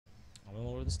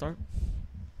to start?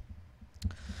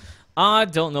 I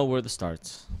don't know where to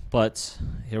start, but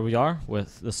here we are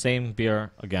with the same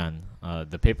beer again.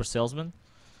 The Paper Salesman.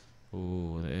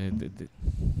 Ooh,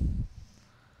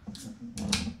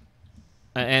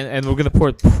 and we're gonna pour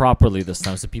it properly this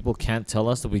time, so people can't tell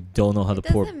us that we don't know how to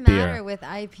pour Doesn't beer. matter with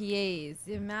IPAs.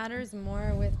 It matters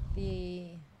more with the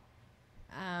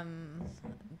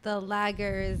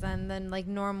lagers and then like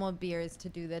normal beers to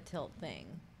do the tilt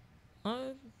thing.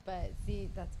 Uh, But see,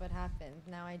 that's what happened.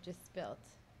 Now I just spilt.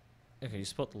 okay, you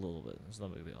spilled a little bit. It's no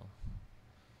big deal.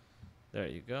 There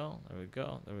you go. There we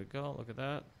go. There we go. Look at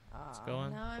that. It's Aw,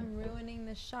 going. now I'm ruining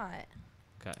the shot.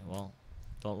 Okay, well,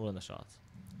 don't ruin the shots.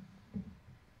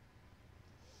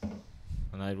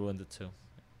 And I ruined it too.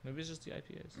 Maybe it's just the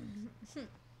IPAs.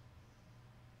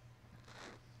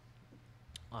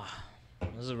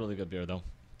 This is a really good beer though.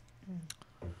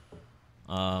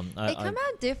 They come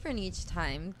out different each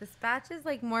time. This batch is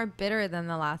like more bitter than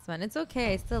the last one. It's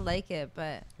okay. I still like it,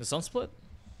 but the sun split.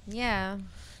 yeah.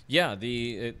 Yeah,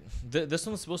 this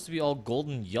one was supposed to be all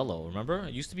golden yellow. Remember,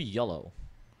 it used to be yellow,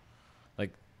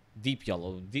 like deep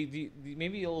yellow.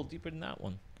 Maybe a little deeper than that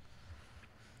one.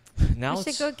 Now We should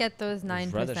it's go get those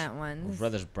 9% reddish, ones.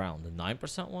 reddish brown. The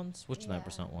 9% ones. Which Yeah.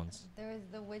 9% ones? There's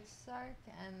the witch shark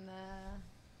and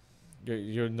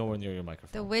You're nowhere near your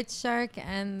microphone. the witch shark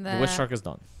and The witch shark is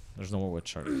done. There's no more witch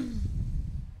shark.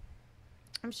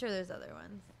 I'm sure there's other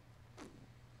ones.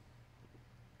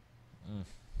 Mm.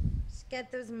 Just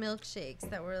get those milkshakes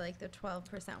that were like the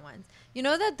 12% ones. You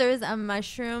know that there's a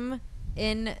mushroom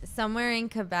in somewhere in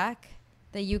Quebec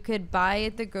that you could buy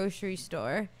at the grocery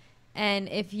store, and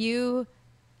if you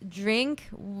drink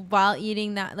while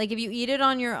eating that, like if you eat it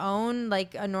on your own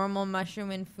like a normal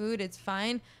mushroom in food, it's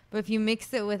fine, but if you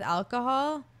mix it with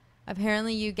alcohol,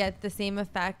 apparently you get the same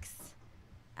effects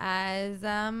as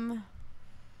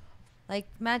like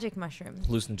magic mushrooms.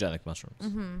 Hallucinogenic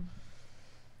mushrooms.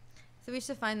 So we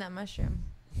should find that mushroom.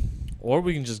 Or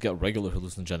we can just get regular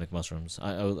hallucinogenic mushrooms.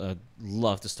 I'd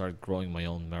love to start growing my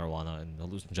own marijuana and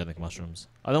hallucinogenic mushrooms.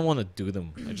 I don't want to do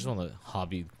them. I just want to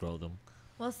hobby grow them.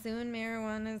 Well, soon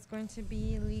marijuana is going to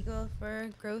be legal for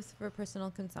growth for personal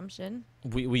consumption.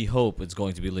 We hope it's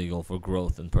going to be legal for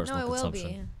growth and personal No, it will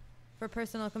consumption. be for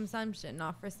personal consumption,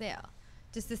 not for sale.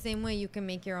 Just the same way you can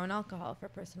make your own alcohol for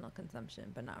personal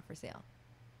consumption, but not for sale.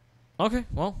 Okay,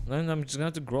 well then I'm just gonna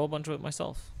have to grow a bunch of it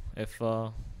myself.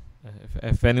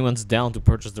 If anyone's down to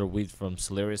purchase their weed from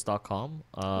Celerius.com.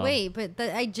 Wait, but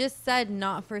I just said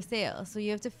not for sale, so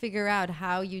you have to figure out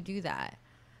how you do that.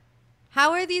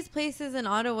 How are these places in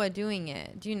Ottawa doing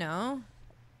it? Do you know?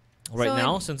 Right So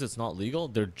now, since it's not legal,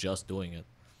 they're just doing it.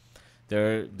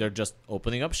 They're just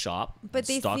opening up shop. But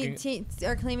they stocking.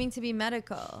 are claiming to be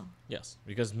medical. Yes,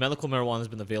 because medical marijuana has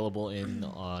been available in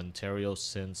Ontario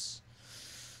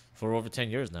for over 10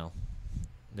 years now.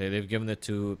 They've given it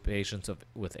to patients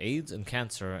with AIDS and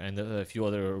cancer and a few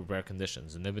other rare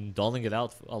conditions, and they've been doling it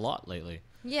out a lot lately.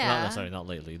 Yeah. Not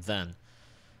lately. Then,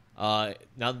 now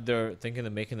that they're thinking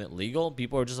of making it legal,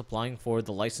 people are just applying for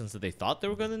the license that they thought they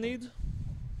were going to need,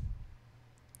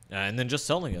 and then just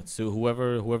selling it to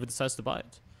whoever decides to buy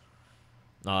it.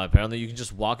 Apparently, you can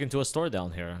just walk into a store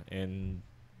down here and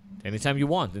anytime you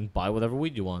want and buy whatever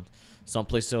weed you want. Some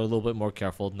places are a little bit more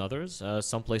careful than others.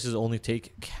 Some places only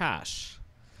take cash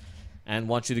and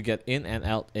want you to get in and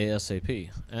out ASAP.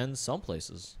 And some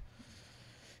places,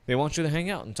 they want you to hang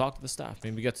out and talk to the staff,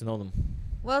 maybe get to know them.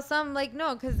 Well,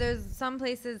 because there's some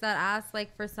places that ask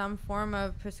like for some form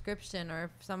of prescription or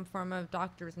some form of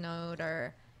doctor's note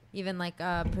or even like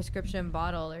a prescription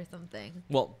bottle or something.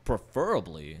 Well,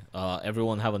 preferably,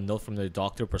 everyone have a note from their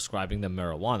doctor prescribing them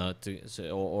marijuana,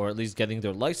 or at least getting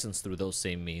their license through those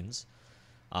same means.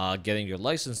 Getting your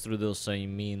license through those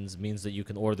same means that you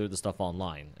can order the stuff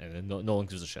online, and no one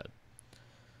gives a shit.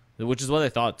 Which is what I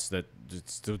thought that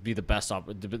it would be the best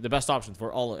option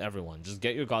for everyone. Just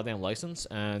get your goddamn license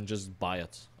and just buy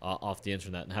it off the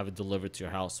internet and have it delivered to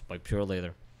your house by Pure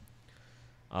Later.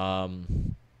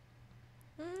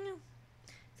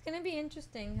 It's gonna be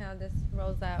interesting how this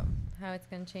rolls out, how it's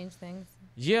gonna change things.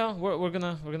 Yeah, we're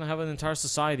gonna have an entire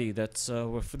society that's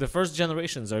the first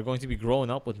generations are going to be growing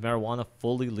up with marijuana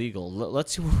fully legal.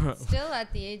 Let's see where. Still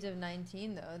at the age of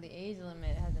 19, though, the age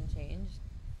limit hasn't changed.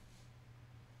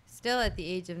 Still at the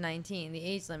age of 19, the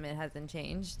age limit hasn't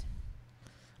changed.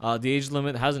 The age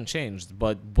limit hasn't changed,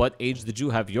 but what age did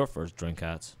you have your first drink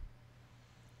at?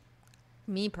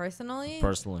 Me personally?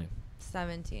 Personally,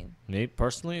 17. me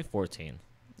personally, 14.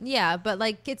 Yeah, but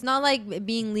like it's not like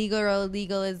being legal or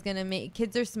illegal is gonna make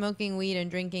kids are smoking weed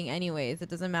and drinking anyways. It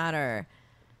doesn't matter.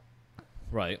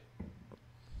 Right.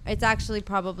 It's actually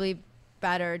probably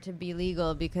better to be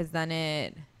legal because then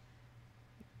it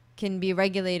can be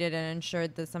regulated and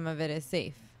ensured that some of it is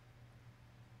safe.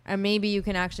 And maybe you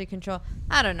can actually control.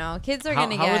 I don't know. Kids are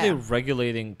going to get. How are they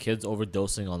regulating kids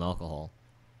overdosing on alcohol?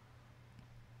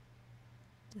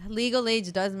 Legal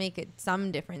age does make it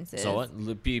some differences. So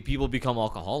what? People become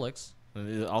alcoholics.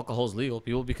 Alcohol is legal.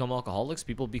 People become alcoholics.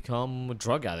 People become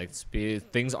drug addicts.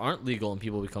 Things aren't legal and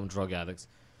people become drug addicts.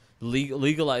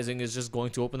 Legalizing is just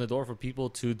going to open the door for people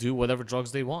to do whatever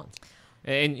drugs they want.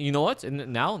 And you know what?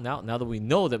 And now that we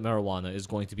know that marijuana is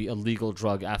going to be a legal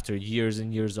drug after years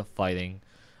and years of fighting,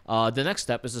 the next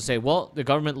step is to say, well, the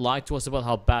government lied to us about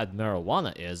how bad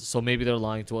marijuana is, so maybe they're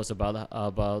lying to us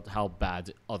about how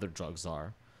bad other drugs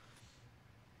are.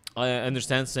 I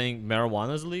understand saying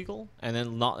marijuana is illegal, and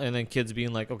then kids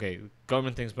being like, okay,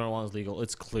 government thinks marijuana is legal,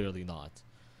 it's clearly not,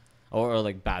 or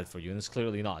like bad for you, and it's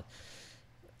clearly not.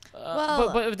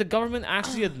 But if the government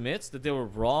actually admits that they were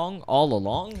wrong all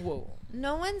along, whoa.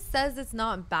 No one says it's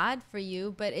not bad for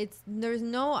you, but there's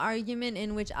no argument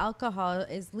in which alcohol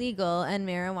is legal and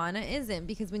marijuana isn't,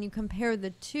 because when you compare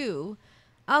the two,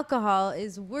 alcohol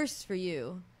is worse for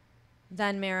you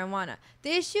than marijuana.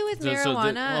 The issue with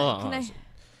marijuana,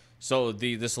 So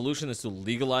the solution is to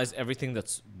legalize everything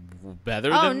that's better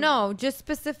Oh, than... no, just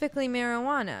specifically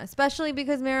marijuana, especially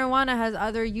because marijuana has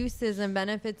other uses and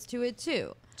benefits to it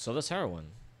too. So does heroin.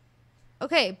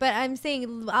 Okay, but I'm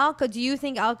saying do you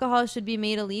think alcohol should be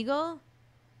made illegal?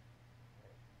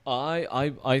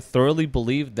 I thoroughly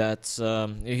believe that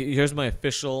here's my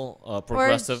official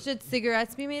progressive... Or should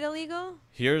cigarettes be made illegal?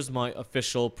 Here's my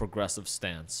official progressive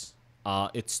stance.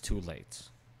 It's too late.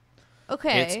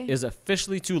 Okay. It is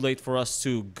officially too late for us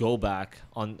to go back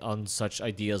on such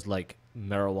ideas like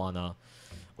marijuana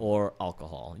or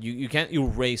alcohol. You can't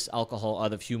erase alcohol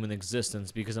out of human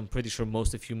existence, because I'm pretty sure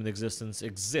most of human existence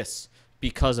exists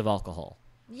because of alcohol.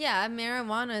 Yeah,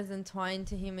 marijuana is entwined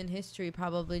to human history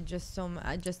probably just as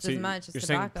much as you're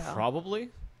tobacco. Saying probably?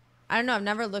 I don't know. I've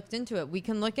never looked into it. We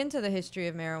can look into the history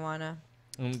of marijuana.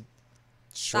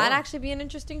 Sure. That'd actually be an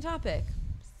interesting topic.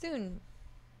 Soon.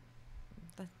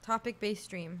 The topic-based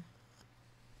stream.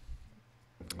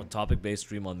 A topic-based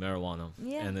stream on marijuana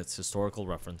and its historical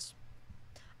reference.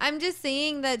 I'm just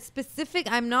saying that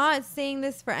I'm not saying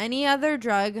this for any other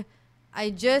drug. I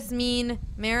just mean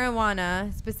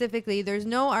marijuana specifically. There's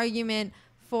no argument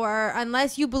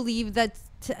unless you believe that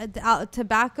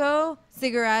tobacco,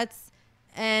 cigarettes,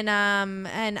 and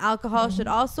alcohol should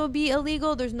also be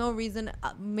illegal. There's no reason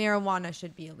marijuana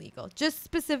should be illegal. Just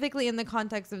specifically in the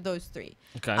context of those three.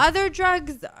 Okay. Other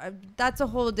drugs, that's a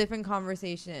whole different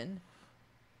conversation.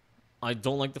 I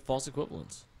don't like the false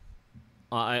equivalence.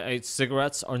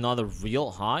 Cigarettes are not a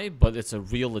real high, but it's a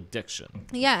real addiction.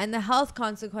 Yeah, and the health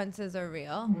consequences are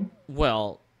real.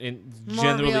 Well,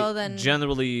 generally,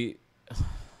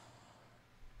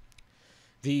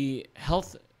 the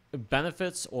health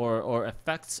benefits or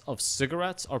effects of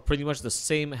cigarettes are pretty much the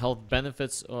same health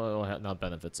benefits or not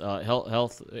benefits,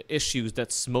 health issues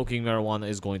that smoking marijuana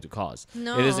is going to cause.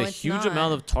 No, it is a it's huge not.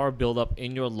 amount of tar buildup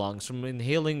in your lungs from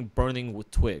inhaling burning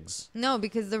with twigs. No,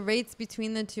 because the rates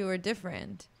between the two are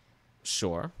different.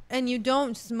 Sure. And you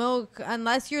don't smoke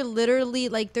unless you're literally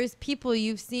like, there's people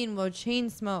you've seen will chain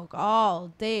smoke all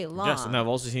day long. Yes, and I've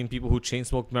also seen people who chain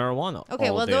smoke marijuana. Okay,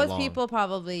 all well, day those long. people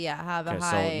probably have a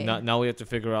high. So now we have to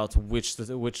figure out which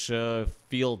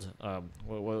field,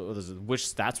 what is it? Which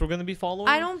stats we're going to be following.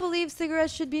 I don't believe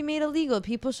cigarettes should be made illegal.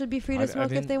 People should be free to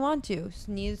smoke if they want to.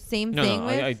 Same thing.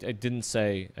 I didn't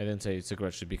say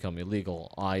cigarettes should become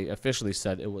illegal. I officially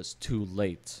said it was too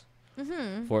late.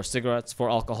 For cigarettes, for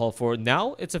alcohol,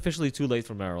 now it's officially too late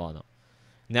for marijuana.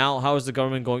 Now, how is the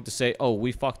government going to say, "Oh,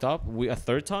 we fucked up, a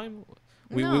third time"?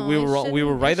 We were wrong. We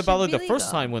were right about it the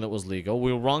first time when it was legal.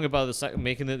 We were wrong about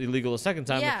making it illegal the second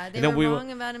time. Yeah, they were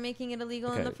wrong about making it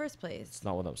illegal in the first place. It's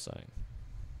not what I'm saying.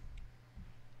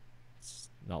 It's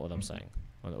not what I'm saying.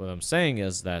 What I'm saying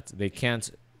is that they can't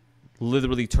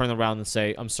literally turn around and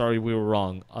say, "I'm sorry, we were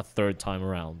wrong" a third time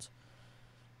around.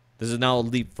 This is now a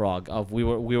leapfrog of we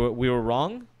were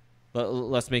wrong,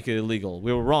 let's make it illegal.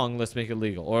 We were wrong, let's make it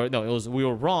legal. Or no, it was we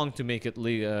were wrong to make it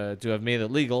to have made it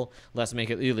legal, let's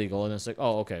make it illegal. And it's like,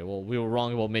 oh, okay, well, we were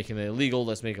wrong about making it illegal,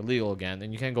 let's make it legal again.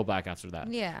 And you can't go back after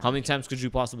that. Yeah. How many times could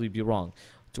you possibly be wrong?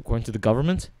 According to the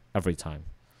government, every time.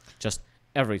 Just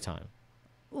every time.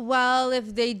 Well,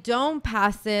 if they don't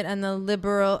pass it and the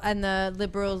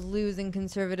liberals lose and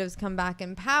conservatives come back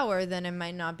in power, then it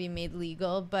might not be made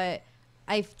legal. But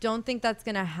I don't think that's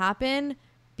going to happen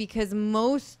because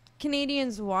most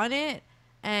Canadians want it.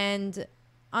 And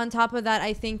on top of that,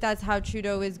 I think that's how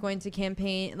Trudeau is going to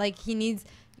campaign. Like he needs,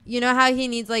 how he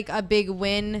needs like a big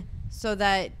win so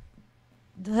that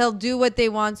he'll do what they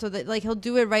want, so that like he'll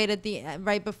do it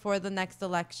right before the next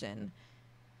election,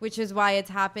 which is why it's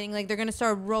happening. Like they're gonna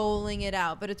start rolling it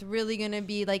out, but it's really gonna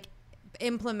be like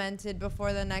implemented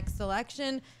before the next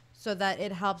election, so that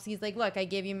it helps. He's like, look, I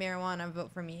gave you marijuana,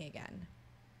 vote for me again.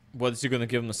 What is he gonna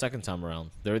give him a second time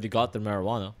around? They already got the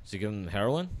marijuana. Is he giving them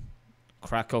heroin,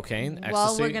 crack cocaine, ecstasy?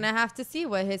 Well, we're gonna have to see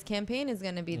what his campaign is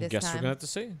gonna be this Guess time. we're gonna have to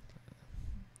see.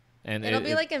 And It'll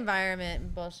be like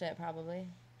environment bullshit, probably.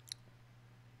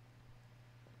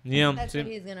 Yeah, That's what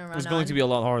he's gonna run it's going on. to be a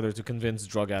lot harder to convince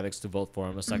drug addicts to vote for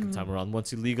him a second time around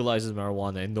once he legalizes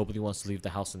marijuana and nobody wants to leave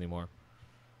the house anymore.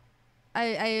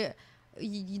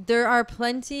 There are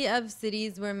plenty of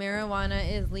cities where marijuana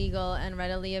is legal and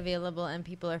readily available, and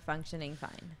people are functioning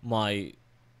fine.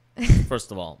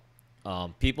 First of all,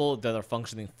 people that are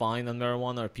functioning fine on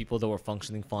marijuana are people that were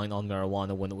functioning fine on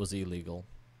marijuana when it was illegal.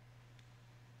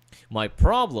 My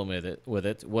problem with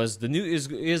it was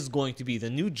is going to be the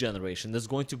new generation that's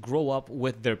going to grow up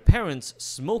with their parents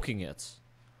smoking it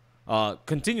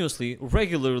continuously,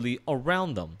 regularly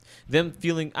around them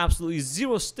feeling absolutely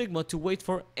zero stigma to wait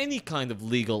for any kind of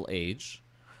legal age,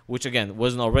 which again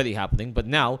wasn't already happening, but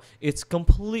now it's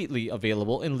completely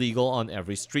available and legal on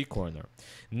every street corner.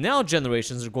 Now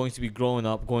generations are going to be growing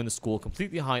up, going to school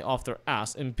completely high off their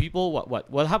ass, and people,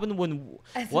 what happened when...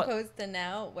 As opposed to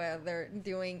now, where they're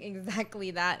doing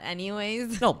exactly that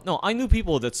anyways. No, I knew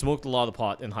people that smoked a lot of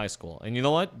pot in high school, and you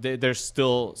know what? They're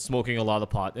still smoking a lot of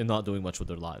pot and not doing much with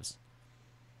their lives.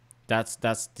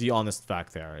 That's the honest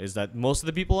fact there, is that most of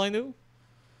the people I knew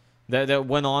that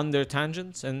went on their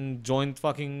tangents and joined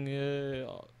fucking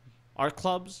art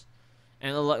clubs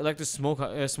and like to smoke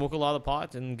a lot of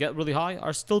pot and get really high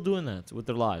are still doing that with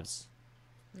their lives.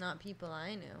 Not people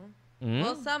I knew. Mm-hmm.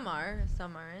 Well, some are,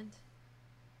 some aren't.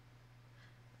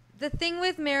 The thing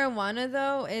with marijuana,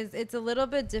 though, is it's a little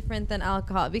bit different than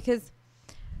alcohol, because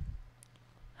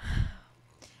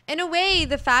in a way,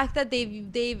 the fact that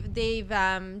they've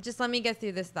just let me get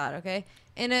through this thought, okay?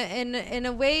 In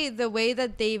a way, the way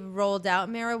that they've rolled out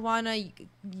marijuana,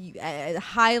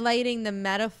 highlighting the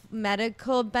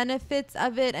medical benefits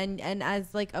of it, and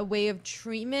as like a way of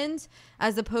treatment,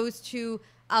 as opposed to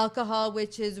alcohol,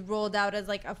 which is rolled out as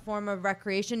like a form of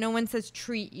recreation. No one says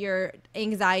treat your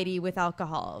anxiety with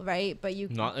alcohol, right? But you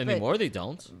not anymore. They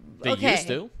don't. They okay, used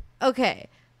to. Okay,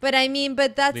 but I mean,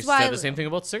 but that's they why said the same thing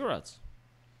about cigarettes.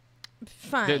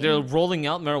 Fine. They're rolling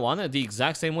out marijuana the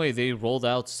exact same way they rolled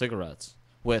out cigarettes.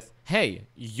 With, hey,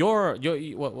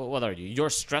 what are you? You're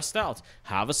stressed out.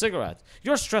 Have a cigarette.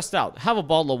 You're stressed out. Have a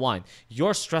bottle of wine.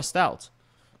 You're stressed out.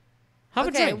 Have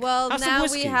a drink. Well, have now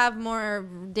some we have more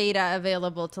data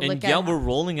available to look at. And yeah, we're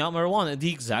rolling out marijuana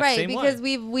the exact same way. Right, because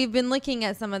we've been looking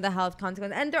at some of the health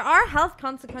consequences, and there are health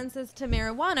consequences to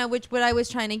marijuana, which what I was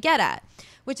trying to get at,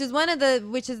 which is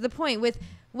the point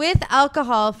with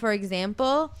alcohol, for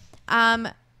example.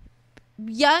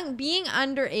 Being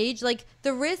underage, like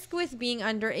the risk with being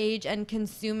underage and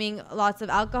consuming lots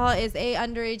of alcohol is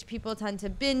underage people tend to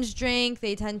binge drink,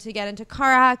 they tend to get into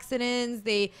car accidents,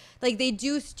 they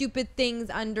do stupid things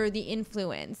under the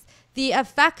influence. The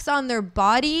effects on their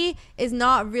body is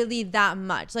not really that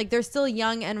much. Like they're still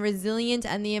young and resilient,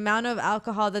 and the amount of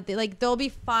alcohol that they'll be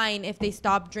fine if they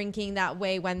stop drinking that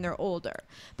way when they're older.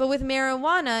 But with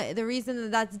marijuana, the reason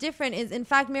that that's different is, in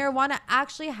fact, marijuana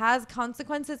actually has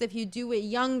consequences if you do it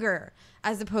younger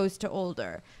as opposed to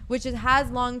older, which it has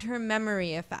long-term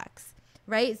memory effects,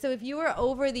 right? So if you were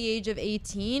over the age of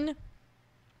 18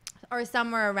 or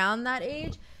somewhere around that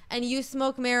age, and you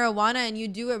smoke marijuana and you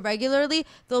do it regularly,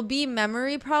 there'll be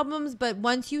memory problems. But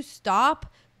once you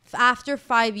stop, after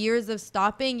 5 years of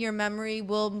stopping, your memory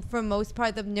will, for most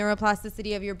part, the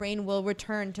neuroplasticity of your brain will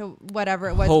return to whatever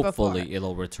it was before. Hopefully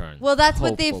it'll return. Well, that's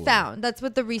what they've found. That's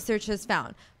what the research has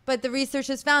found. But the research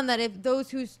has found that if those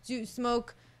who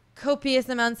smoke copious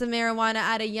amounts of marijuana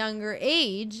at a younger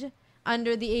age,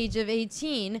 under the age of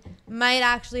 18, might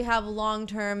actually have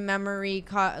long-term memory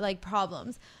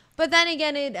problems. But then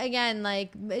again,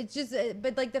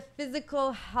 but the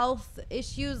physical health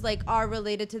issues are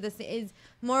related to this, is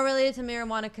more related to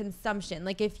marijuana consumption.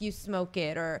 Like if you smoke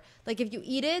it, or like if you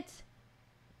eat it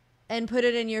and put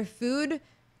it in your food,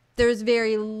 there's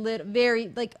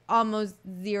almost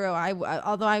zero.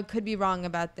 Although I could be wrong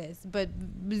about this, but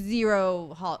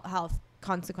zero health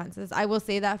consequences. I will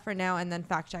say that for now, and then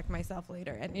fact check myself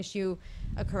later and issue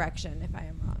a correction if I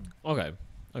am wrong.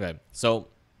 Okay. So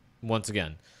once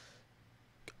again,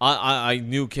 I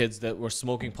knew kids that were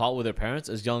smoking pot with their parents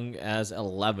as young as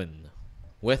 11.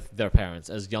 With their parents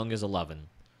as young as 11.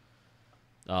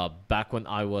 Back when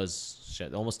I was,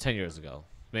 almost 10 years ago.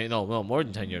 No, more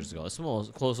than 10 years ago. It's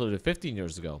almost closer to 15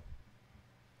 years ago.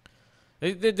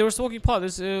 They were smoking pot.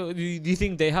 Do you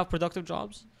think they have productive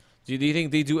jobs? Do you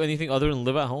think they do anything other than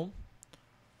live at home?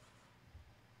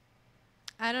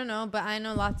 I don't know, but I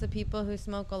know lots of people who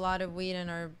smoke a lot of weed and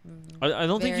are I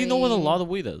don't think you know what a lot of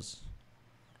weed is.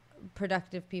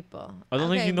 productive people. I don't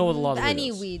think you know what a lot of weed any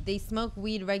is. weed. They smoke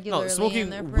weed regularly. No, and smoking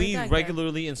they're weed productive.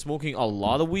 regularly and smoking a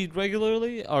lot of weed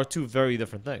regularly are two very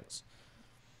different things.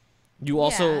 You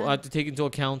also Yeah. have to take into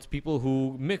account people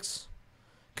who mix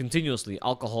continuously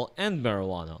alcohol and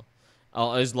marijuana,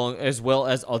 as well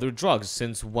as other drugs.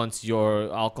 Since once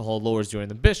your alcohol lowers your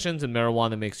inhibitions and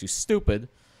marijuana makes you stupid,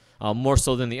 more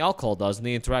so than the alcohol does, and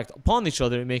they interact upon each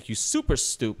other and make you super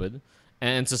stupid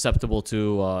and susceptible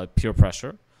to peer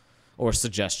pressure or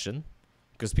suggestion.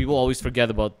 Because people always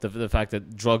forget about the fact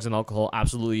that drugs and alcohol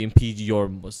absolutely impede your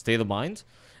state of mind,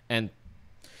 and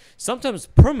sometimes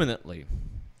permanently.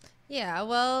 Yeah,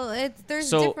 well, there's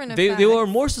So different they effects. were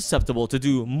more susceptible to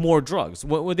do more drugs.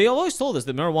 They always told us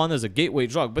that marijuana is a gateway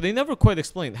drug, but they never quite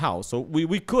explained how. So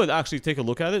we could actually take a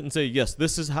look at it and say, yes,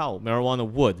 this is how marijuana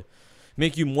would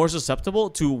make you more susceptible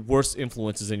to worse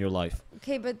influences in your life.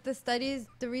 Okay, but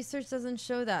the research doesn't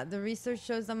show that. The research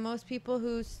shows that most people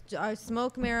who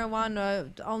smoke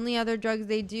marijuana, the only other drugs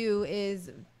they do is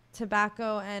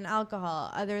tobacco and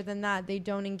alcohol. Other than that, they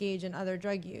don't engage in other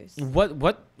drug use. What?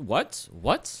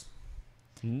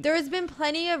 There has been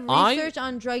plenty of I- research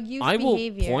on drug use I will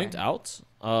behavior. point out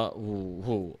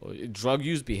drug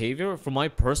use behavior from my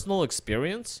personal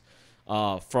experience,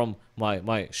 from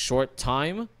my short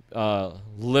time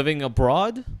living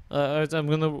abroad, as I'm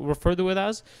going to refer to it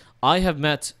as. I have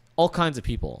met all kinds of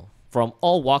people from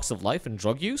all walks of life and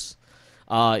drug use.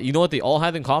 You know what they all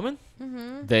had in common?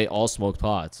 Mm-hmm. They all smoked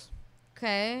pot.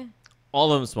 Okay.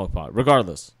 All of them smoked pot,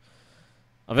 regardless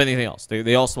of anything else.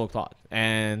 They all smoked pot,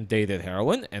 and they did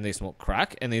heroin, and they smoked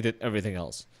crack, and they did everything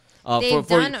else. They've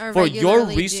done or for your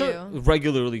regularly research, do.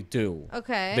 regularly do.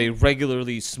 Okay. They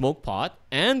regularly smoke pot,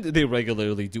 and they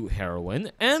regularly do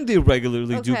heroin, and they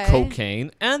regularly do Okay.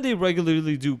 cocaine, and they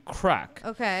regularly do crack.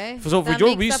 Okay. So for That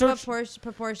your makes up research a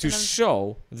proportion To of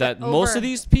show that most over- of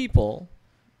these people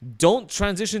don't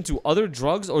transition to other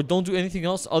drugs or don't do anything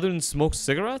else other than smoke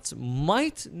cigarettes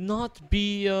might not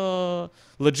be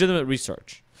legitimate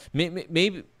research.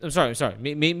 Maybe I'm sorry.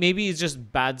 Maybe it's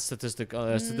just bad statistical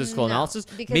No, analysis.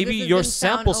 because Maybe this has your been found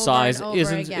sample over and size over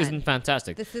isn't again.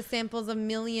 fantastic. This is samples of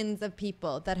millions of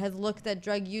people that has looked at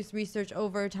drug use research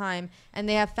over time, and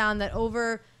they have found that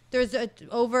over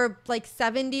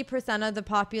 70% of the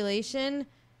population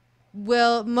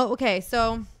will.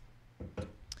 So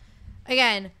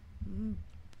again,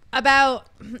 about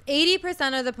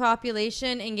 80% of the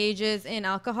population engages in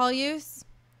alcohol use.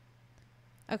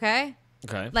 Okay.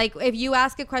 Okay. Like if you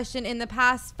ask a question in the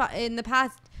past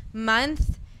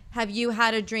month, have you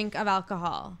had a drink of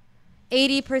alcohol?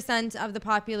 80% of the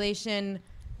population,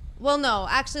 well, no,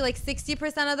 actually like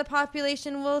 60% of the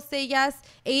population will say yes.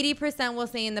 80% will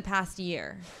say in the past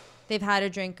year they've had a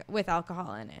drink with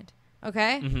alcohol in it.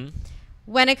 Okay? Mm-hmm.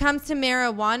 When it comes to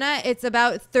marijuana, it's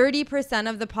about 30%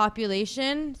 of the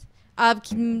population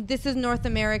this is North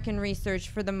American research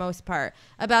for the most part.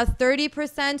 About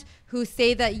 30% who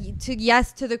say that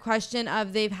yes to the question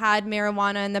of they've had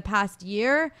marijuana in the past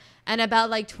year, and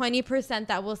about like 20%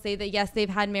 that will say that yes,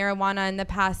 they've had marijuana in the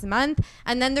past month.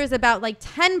 And then there's about like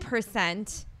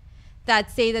 10% that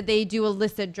say that they do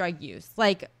illicit drug use,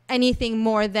 like anything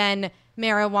more than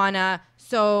marijuana,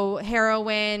 so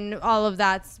heroin, all of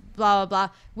that's blah, blah,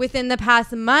 blah. Within the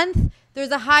past month, there's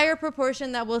a higher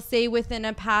proportion that will say within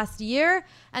a past year,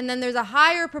 and then there's a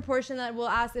higher proportion that will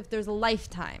ask if there's a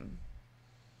lifetime.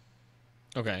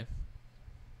 Okay.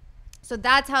 So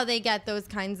that's how they get those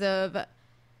kinds of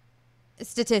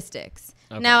statistics.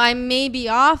 Okay. Now, I may be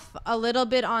off a little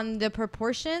bit on the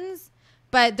proportions,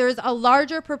 but there's a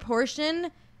larger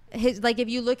proportion. Like if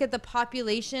you look at the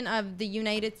population of the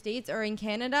United States or in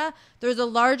Canada, there's a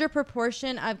larger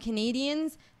proportion of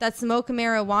Canadians that smoke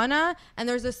marijuana, and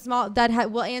there's a small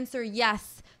that will answer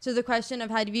yes to the question of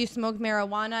have you smoked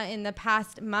marijuana in the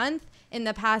past month, in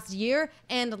the past year,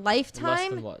 and Less lifetime,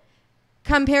 than what?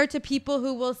 compared to people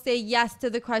who will say yes to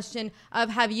the question of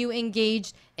have you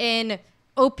engaged in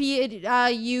opiate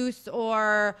use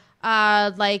or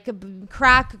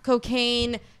crack,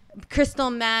 cocaine, crystal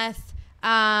meth,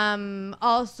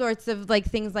 all sorts of like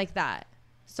things like that.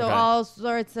 So Okay. all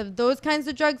sorts of those kinds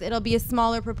of drugs, it'll be a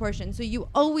smaller proportion. So you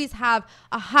always have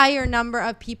a higher number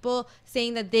of people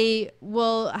saying that they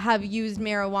will have used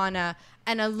marijuana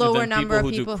and a lower Than number of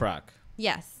who people. do crack.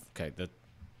 Yes. Okay.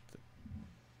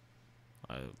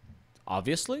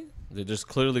 Obviously, There's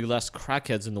clearly less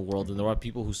crackheads in the world than there are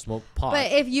people who smoke pot.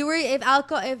 But if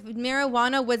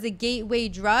marijuana was a gateway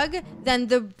drug, then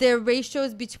the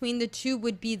ratios between the two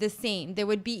would be the same. There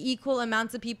would be equal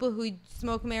amounts of people who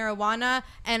smoke marijuana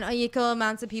and equal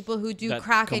amounts of people who do that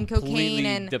crack and cocaine.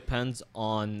 Completely depends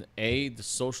on the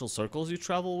social circles you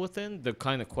travel within, the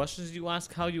kind of questions you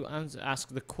ask, how you ask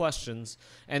the questions,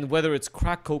 and whether it's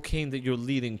crack cocaine that you're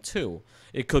leading to.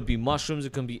 It could be mushrooms,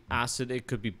 it could be acid, it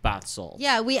could be bath salts.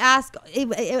 Yeah, we ask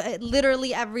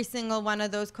literally every single one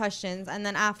of those questions, and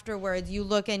then afterwards you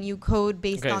look and you code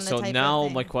based on the type of thing. Okay, so now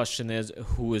my question is,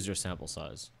 who is your sample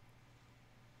size?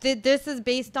 This is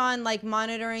based on like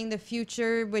monitoring the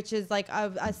future, which is like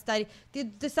a study.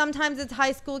 Sometimes it's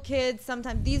high school kids.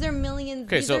 Sometimes these are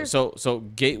millions. Okay, so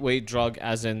gateway drug,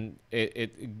 as in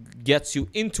it gets you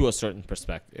into a certain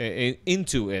perspective,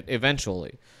 into it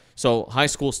eventually. So high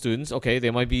school students, okay,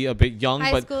 they might be a bit young,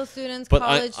 high but school students, but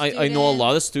college I know a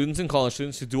lot of students and college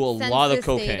students who do a lot of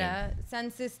cocaine.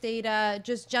 Census data,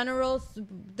 just general.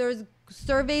 There's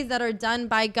surveys that are done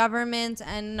by government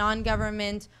and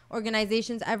non-government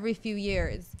organizations every few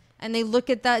years, and they look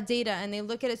at that data and they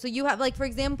look at it. So you have, like, for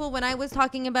example, when I was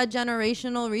talking about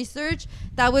generational research,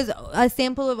 that was a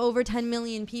sample of over 10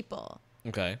 million people.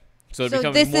 Okay, so it becomes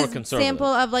more conservative. This is a sample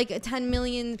of like 10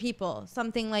 million people,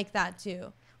 something like that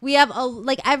too. We have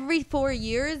like every 4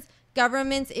 years,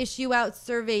 governments issue out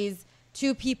surveys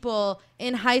to people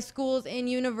in high schools, in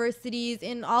universities,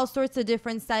 in all sorts of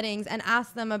different settings, and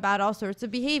ask them about all sorts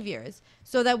of behaviors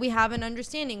so that we have an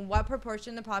understanding what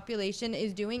proportion of the population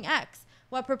is doing X,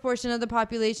 what proportion of the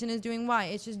population is doing Y.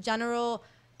 It's just general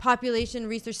population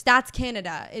research. Stats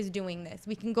Canada is doing this.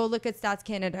 We can go look at Stats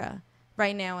Canada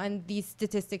right now, and these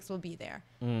statistics will be there.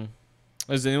 Mm.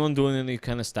 Is anyone doing any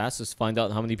kind of stats to find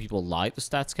out how many people lie to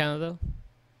Stats Canada?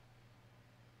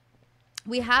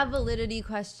 We have validity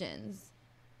questions.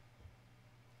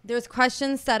 There's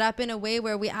questions set up in a way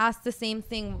where we ask the same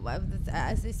thing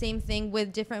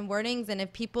with different wordings, and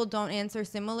if people don't answer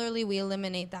similarly, we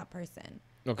eliminate that person.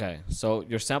 Okay, so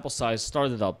your sample size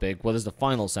started out big. What is the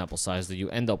final sample size that you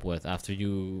end up with after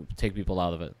you take people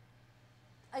out of it?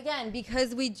 Again,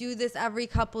 because we do this every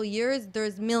couple years,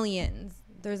 there's millions.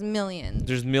 There's millions.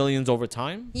 There's millions over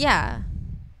time? Yeah.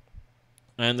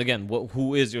 And again,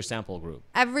 who is your sample group?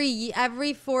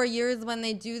 Every 4 years when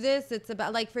they do this, it's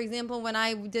about, like, for example, when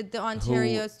I did the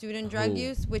Ontario student drug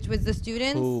use, which was the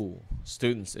students. Who?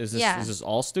 Students? Is this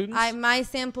all students? My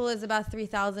sample is about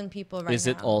 3,000 people right now. Is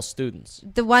it all students?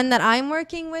 The one that I'm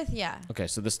working with, yeah. Okay,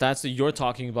 so the stats that you're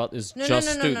talking about is just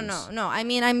students. No. I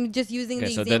mean, I'm just using the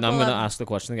example. Okay, so then I'm going to ask the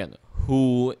question again.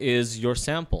 Who is your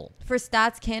sample? For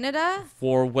Stats Canada?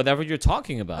 For whatever you're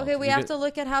talking about. Okay, we have to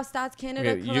look at how Stats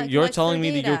Canada you're telling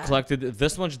me that you collected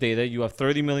this much data, you have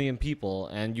 30 million people,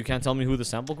 and you can't tell me who the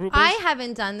sample group is? I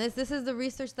haven't done this. This is the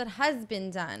research that has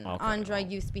been done on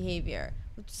drug use behavior.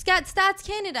 Stats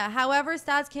Canada. However,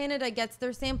 Stats Canada gets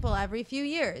their sample every few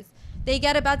years. They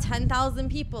get about 10,000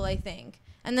 people, I think.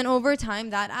 And then over time,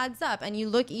 that adds up. And you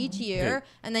look each year,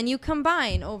 and then you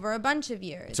combine over a bunch of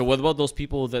years. So what about those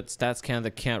people that Stats Canada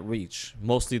can't reach?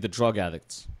 Mostly the drug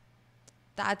addicts.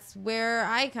 That's where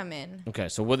I come in. Okay,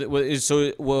 so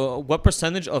what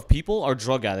percentage of people are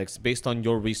drug addicts based on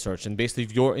your research and based on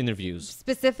your interviews?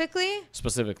 Specifically?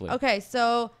 Okay,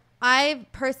 so I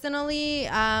personally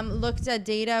looked at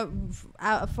data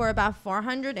for about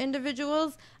 400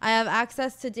 individuals. I have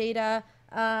access to data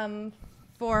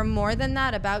for more than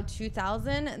that, about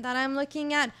 2,000 that I'm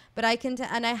looking at. But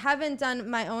and I haven't done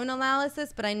my own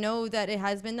analysis, but I know that it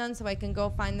has been done, so I can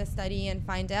go find the study and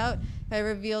find out. If I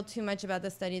reveal too much about the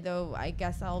study, though, I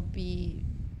guess I'll be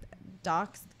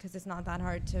doxxed because it's not that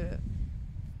hard to.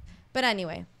 But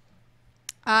anyway.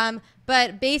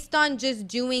 But based on just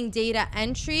doing data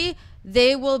entry,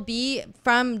 they will be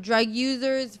from drug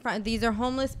users. These are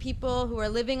homeless people who are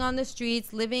living on the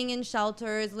streets, living in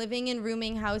shelters, living in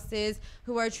rooming houses,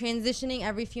 who are transitioning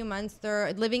every few months.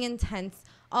 They're living in tents,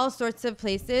 all sorts of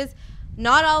places.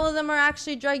 Not all of them are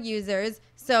actually drug users.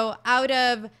 So out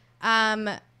of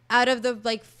the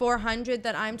like 400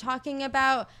 that I'm talking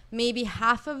about, maybe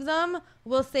half of them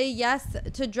will say yes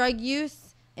to drug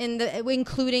use,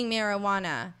 including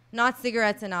marijuana, not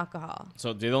cigarettes and alcohol.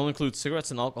 So they don't include cigarettes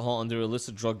and alcohol under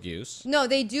illicit drug use? No,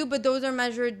 they do, but those are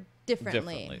measured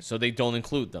differently. So they don't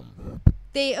include them.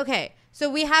 Okay. So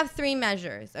we have 3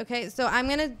 measures. Okay. So I'm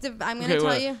gonna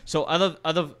tell you. So out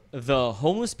of the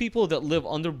homeless people that live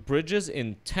under bridges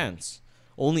in tents,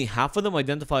 only half of them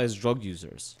identify as drug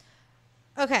users.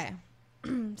 Okay.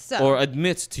 Or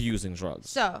admit to using drugs.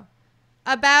 So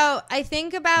I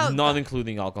think about not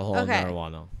including alcohol and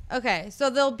marijuana. Okay, so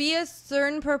there'll be a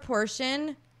certain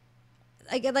proportion.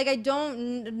 I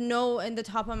don't know in the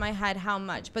top of my head how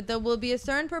much, but there will be a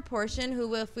certain proportion who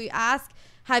will, if we ask,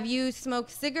 have you smoked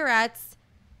cigarettes,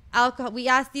 alcohol, we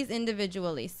ask these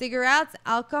individually, cigarettes,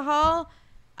 alcohol,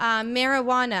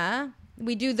 marijuana,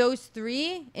 we do those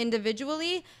three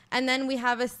individually, and then we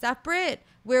have a separate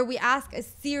where we ask a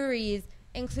series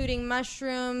including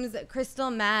mushrooms,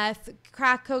 crystal meth,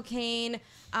 crack cocaine,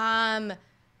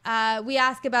 we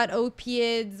ask about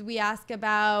opiates, we ask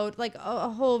about like a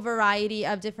whole variety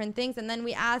of different things, and then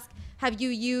we ask, have you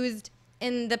used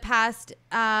in the past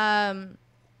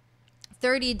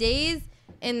 30 days,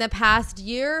 in the past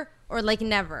year, or like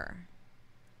never,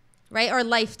 right? Or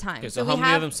lifetime. Okay, so how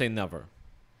many of them say never?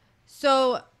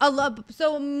 So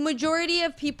so majority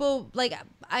of people, like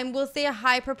I will say a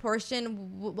high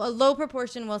proportion, a low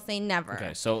proportion will say never.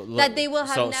 Okay, so that they will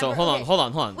have never. So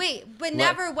hold on. Wait, but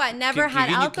never what? Never had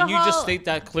alcohol. Can you just state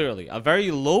that clearly? A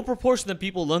very low proportion of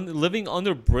people living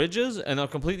under bridges and are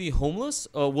completely homeless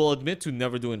will admit to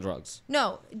never doing drugs.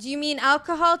 No, do you mean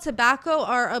alcohol, tobacco,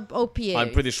 or opiates?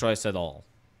 I'm pretty sure I said all.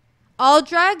 All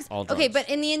drugs? All drugs. Okay, but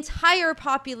in the entire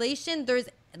population, there's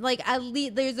like at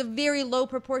least there's a very low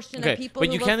proportion of people who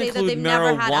will say that they've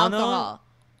never had alcohol.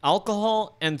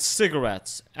 Alcohol and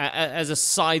cigarettes as a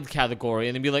side category,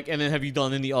 and then be like, and then have you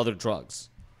done any other drugs?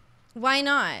 Why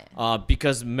not?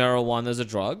 Because marijuana is a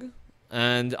drug,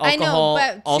 and alcohol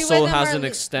also has an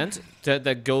extent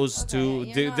that goes to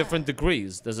different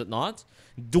degrees. Does it not?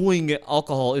 Doing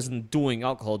alcohol isn't doing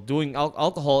alcohol. Doing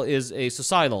alcohol is a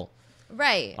societal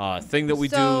thing that we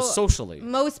do socially.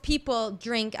 Most people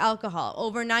drink alcohol.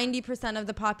 Over 90% of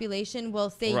the population will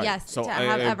say yes to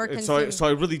have ever consumed. So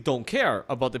I really don't care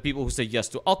about the people who say yes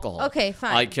to alcohol. Okay,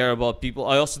 fine. I care about people.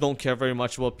 I also don't care very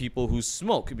much about people who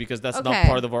smoke, because that's not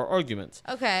part of our argument.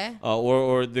 Okay.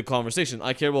 Or the conversation.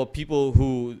 I care about people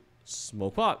who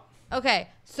smoke pot. Okay,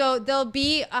 so there'll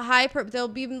be there'll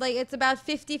be like, it's about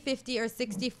 50-50 or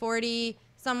 60-40,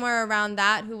 somewhere around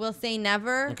that, who will say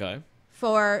never. Okay.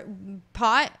 For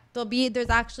pot, there's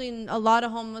actually a lot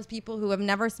of homeless people who have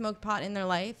never smoked pot in their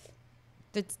life.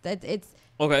 It's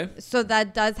okay. So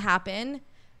that does happen.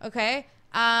 Okay.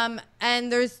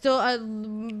 And there's still a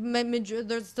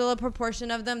proportion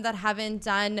of them that haven't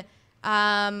done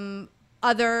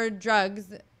other drugs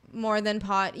more than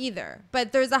pot either.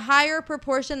 But there's a higher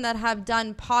proportion that have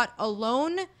done pot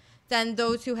alone than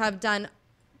those who have done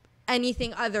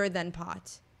anything other than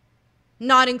pot,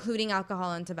 not including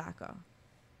alcohol and tobacco.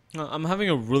 I'm having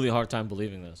a really hard time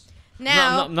believing this.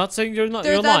 Now, I'm not saying you're lying.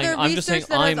 I'm just saying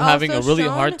I'm having a really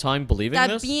hard time believing that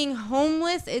this. Being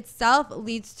homeless itself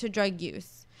leads to drug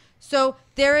use. So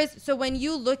when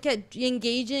you look at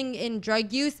engaging in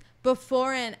drug use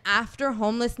before and after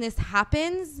homelessness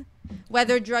happens,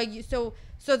 whether drug use, so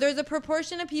there's a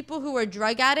proportion of people who are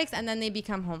drug addicts and then they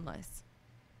become homeless.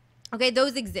 Okay,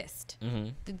 those exist.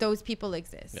 Mm-hmm. Those people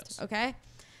exist. Yes. Okay,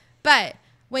 but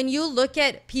when you look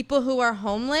at people who are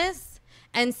homeless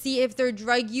and see if their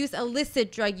drug use,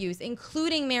 illicit drug use,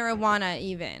 including marijuana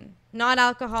even, not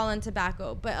alcohol and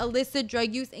tobacco, but illicit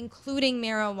drug use, including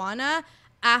marijuana,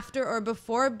 after or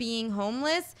before being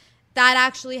homeless, that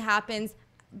actually happens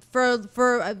for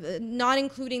not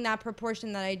including that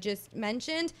proportion that I just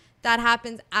mentioned, that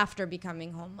happens after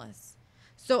becoming homeless.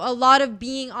 So a lot of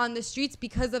being on the streets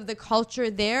because of the culture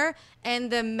there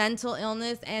and the mental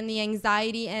illness and the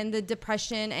anxiety and the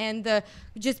depression and the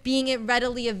just being it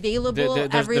readily available everywhere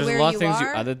you are. There's a lot of things you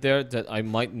added there that I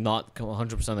might not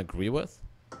 100% agree with.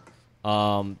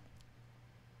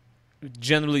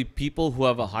 Generally, people who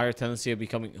have a higher tendency of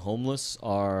becoming homeless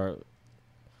are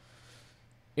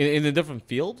in a different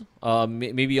field.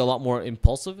 Maybe a lot more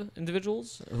impulsive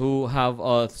individuals who have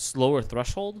a slower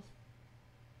threshold.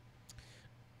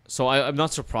 So I'm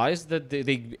not surprised that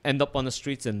they end up on the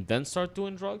streets and then start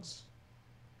doing drugs.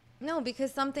 No,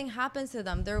 because something happens to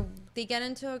them. They get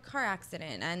into a car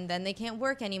accident and then they can't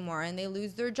work anymore and they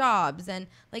lose their jobs. And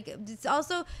like, it's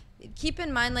also, keep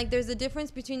in mind, like there's a difference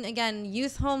between, again,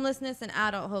 youth homelessness and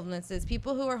adult homelessness.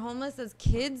 People who are homeless as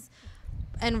kids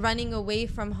and running away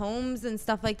from homes and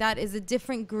stuff like that is a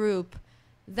different group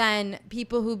than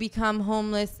people who become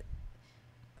homeless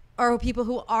or people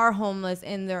who are homeless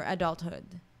in their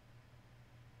adulthood.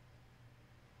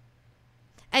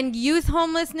 And youth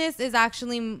homelessness is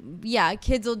actually,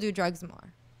 kids will do drugs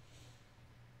more.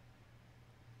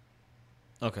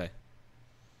 Okay.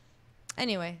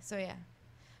 Anyway, so yeah.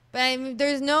 But I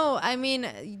mean,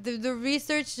 the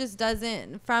research just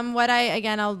doesn't, from what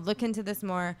I'll look into this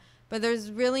more, but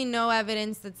there's really no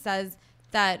evidence that says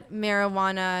that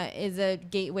marijuana is a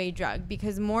gateway drug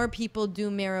because more people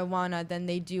do marijuana than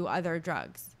they do other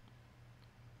drugs.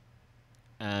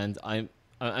 And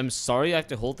I'm sorry I have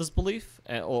to hold this belief,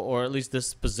 or at least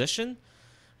this position,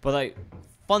 but I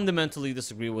fundamentally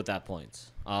disagree with that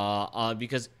point.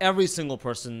 Because every single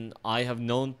person I have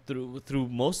known through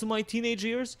most of my teenage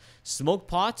years smoked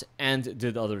pot and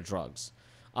did other drugs.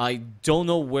 I don't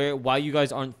know why you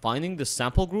guys aren't finding the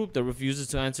sample group that refuses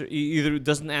to answer, either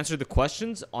doesn't answer the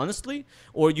questions honestly,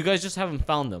 or you guys just haven't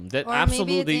found them. That or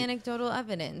absolutely, maybe it's anecdotal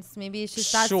evidence. Maybe it's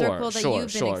just that circle that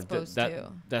you've been exposed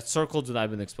to. That circle that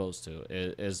I've been exposed to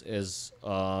is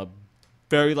a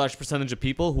very large percentage of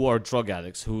people who are drug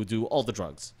addicts who do all the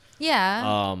drugs.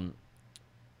 Yeah.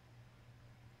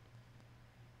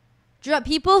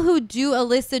 People who do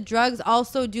illicit drugs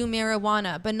also do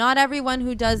marijuana, but not everyone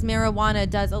who does marijuana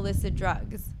does illicit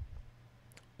drugs.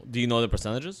 Do you know the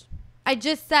percentages? I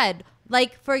just said,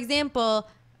 like, for example,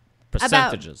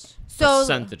 Percentages.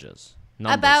 Percentages.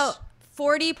 Numbers. About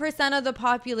 40% of the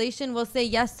population will say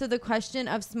yes to the question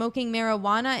of smoking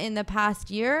marijuana in the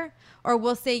past year, or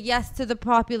will say yes to the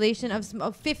population of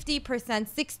 50%,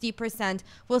 60%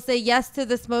 will say yes to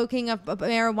the smoking of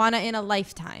marijuana in a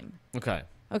lifetime. Okay.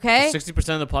 Okay?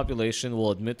 60% of the population will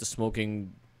admit to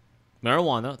smoking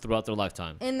marijuana throughout their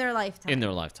lifetime. In their lifetime. In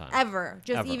their lifetime. Ever.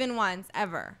 Just Ever. even once.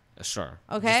 Ever. Sure.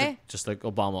 Okay? Just like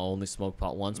Obama only smoked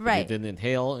pot once, but he Right. didn't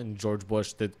inhale, and George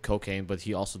Bush did cocaine, but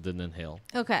he also didn't inhale.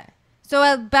 Okay.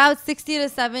 So about 60 to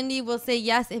 70 will say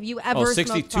yes if you ever 60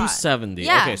 smoked to pot. 70.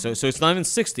 Yeah. Okay, so it's not even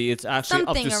 60. It's actually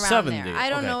Something up to around 70. there. I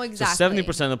don't know exactly. So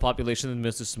 70% of the population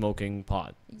admits to smoking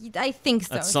pot I think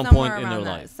so. at some Somewhere point in their around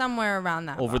that. life. Somewhere around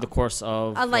that. over the realm. course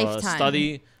of A lifetime.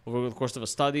 study. Over the course of a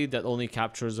study that only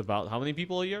captures about how many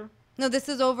people a year? No, this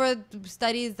is over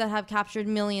studies that have captured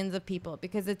millions of people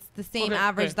because it's the same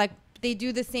average. Okay. Like they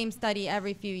do the same study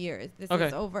every few years. This Okay.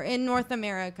 is over in North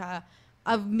America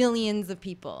of millions of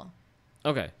people.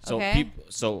 Okay, so Okay.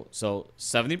 so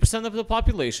 70% of the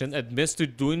population admits to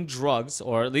doing drugs,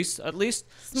 or at least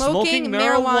Smoking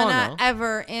marijuana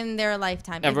ever in their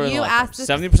lifetime. ever If in you their lifetime. ask this,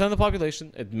 70% of the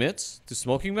population admits to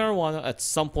smoking marijuana at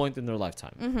some point in their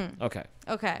lifetime. Mm-hmm. Okay.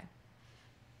 okay.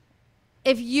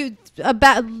 If you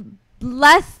about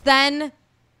less than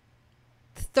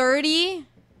 30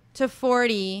 to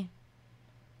 40.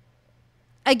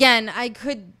 Again, I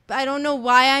don't know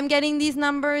why I'm getting these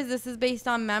numbers. This is based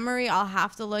on memory. I'll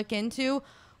have to look into.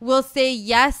 We'll say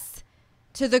yes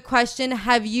to the question,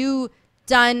 have you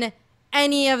done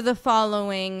any of the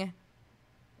following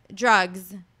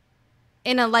drugs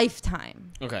in a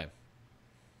lifetime? Okay.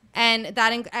 And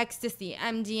that ecstasy,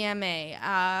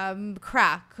 MDMA,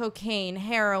 crack, cocaine,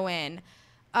 heroin,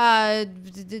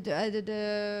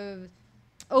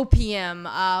 opium,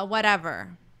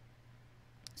 whatever.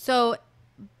 So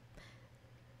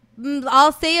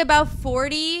I'll say about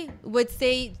 40 would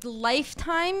say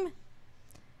lifetime.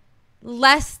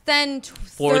 Less than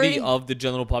 40 of the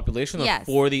general population, or Yes.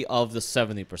 40 of the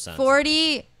 70%?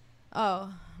 40.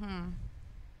 Oh,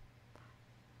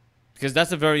 Because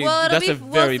that's a very well, it'll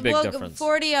be big difference.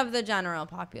 40 of the general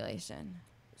population.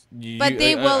 You- but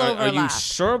they will Are you overlap.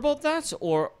 sure about that,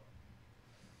 or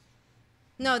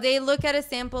No, they look at a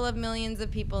sample of millions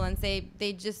of people and say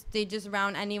they just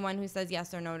round anyone who says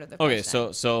yes or no to the question.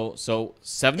 okay? So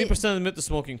 70% admit to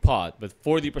smoking pot, but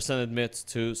 40% admit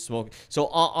to smoking. So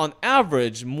on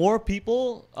average, more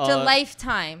people to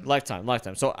lifetime.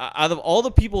 lifetime. So out of all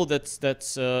the people that's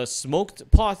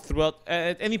smoked pot throughout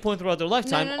at any point throughout their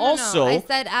lifetime, No. also I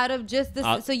said out of just this.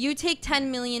 So you take 10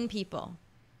 million people.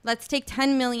 Let's take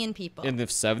 10 million people. and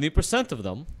if 70% of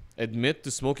them admit to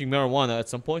smoking marijuana at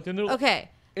some point in their Okay.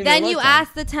 in Then their you lifetime.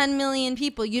 ask the 10 million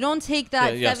people. You don't take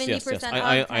that 70% of 10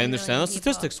 I understand how million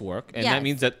statistics people. work, and Yes. that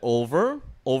means that over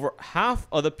half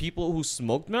of the people who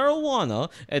smoked marijuana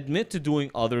admit to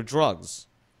doing other drugs.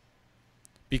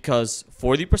 Because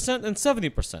 40% and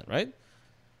 70%, right?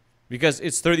 Because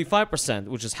it's 35%,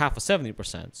 which is half of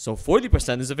 70%. So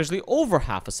 40% is officially over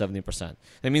half of 70%.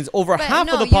 That means over But half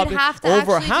no, of the you'd have population, to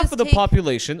over actually half just of the take-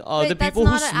 population are the But people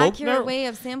who that's not an smoked accurate marijuana. way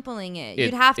of sampling it. It-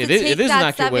 You'd have to it is- take it is an that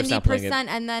accurate way of sampling it. 70%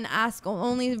 and then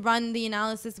only run the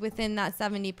analysis within that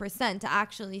 70% to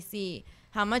actually see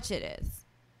how much it is.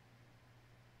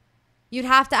 You'd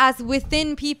have to ask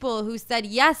within people who said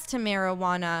yes to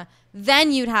marijuana,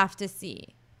 then you'd have to see.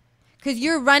 Because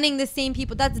you're running the same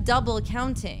people. That's double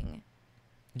counting.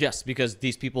 Yes, because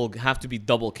these people have to be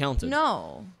double counted.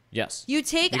 No. Yes. You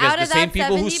take Because out the of same that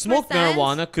people 70%. who smoked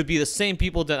marijuana could be the same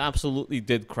people that absolutely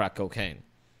did crack cocaine.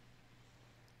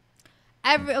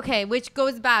 Okay, which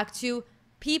goes back to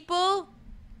people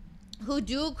who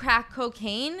do crack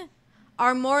cocaine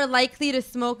are more likely to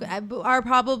smoke, are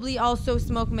probably also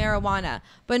smoke marijuana.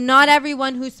 But not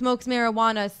everyone who smokes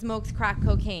marijuana smokes crack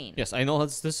cocaine. Yes, I know how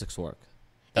statistics work.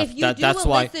 If you do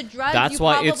illicit drugs, that's you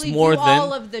why probably it's more do than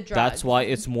all of the drugs. that's why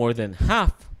it's more than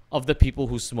half of the people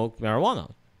who smoke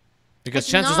marijuana. Because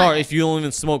It's chances not. are, if you don't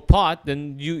even smoke pot,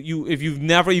 then if you've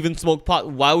never even smoked pot,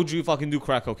 why would you fucking do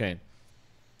crack cocaine?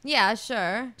 Yeah,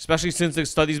 sure. Especially since the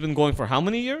study's been going for how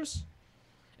many years?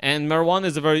 And marijuana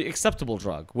is a very acceptable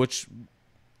drug, which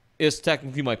is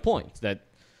technically my point. That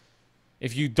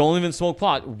if you don't even smoke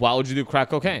pot, why would you do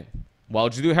crack cocaine? Why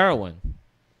would you do heroin?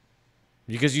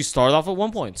 Because you start off at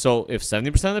one point. So if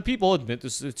 70% of the people admit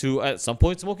to at some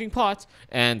point smoking pot,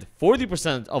 and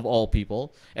 40% of all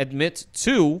people admit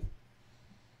to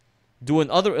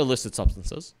doing other illicit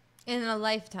substances In a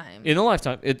lifetime. in a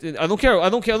lifetime, I don't care. I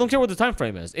don't care what the time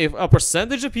frame is. If a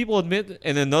percentage of people admit,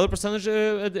 and another percentage,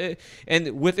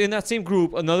 and within that same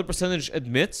group, another percentage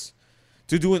admits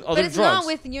to doing other But it's drugs. not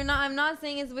with you're not. I'm not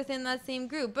saying it's within that same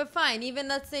group. But fine, even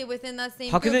let's say within that same.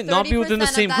 How group, can it not be within the 30%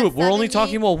 same of that group? We're only 70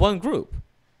 talking about one group.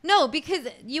 No, because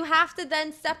you have to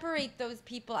then separate those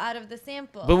people out of the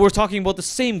sample. But we're talking about the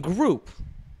same group.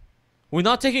 We're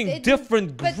not taking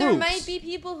different But groups. there might be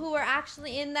people who are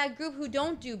actually in that group who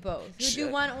don't do both, who do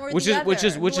one or which the is other, which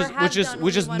is who which is have which is done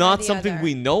which only is one or not the something other.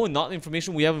 we know and not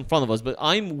information we have in front of us. But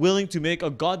I'm willing to make a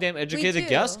goddamn educated do.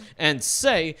 guess and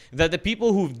say that the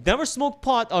people who've never smoked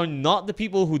pot are not the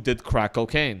people who did crack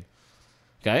cocaine.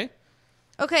 Okay.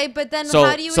 Okay, but then So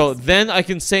how do you? then I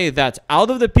can say that out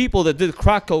of the people that did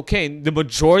crack cocaine, the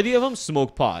majority of them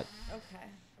smoked pot. Okay.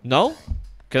 No.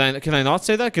 Can I not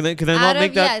say that? Can I not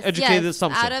make that educated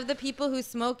assumption? Out of the people who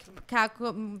smoke crack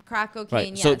cocaine, Right.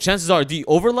 yes. So chances are the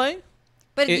overlay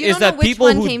but you is don't know that which people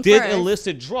one who came did first.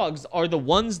 illicit drugs are the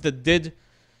ones that did.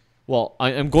 Well,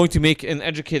 I'm going to make an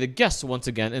educated guess once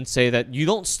again and say that you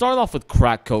don't start off with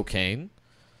crack cocaine.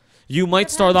 You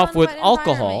might start Depends off on with what environment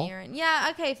alcohol. you're in. Yeah.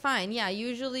 Okay. Fine. Yeah.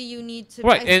 Usually you need to.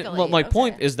 Right. And escalate. my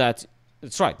point Okay. is that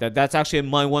it's right. That's actually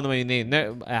one of my main.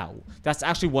 That's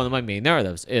actually one of my main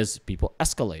narratives is people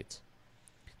escalate.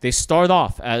 They start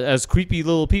off as creepy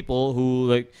little people who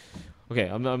like. Okay,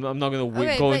 I'm not gonna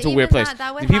Okay, go but into a even weird place.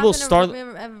 That would The people happen start.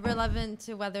 relevant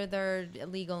to whether they're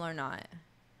illegal or not.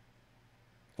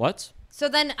 What? So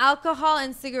then alcohol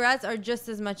and cigarettes are just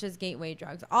as much as gateway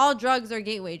drugs. All drugs are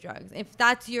gateway drugs. If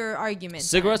that's your argument.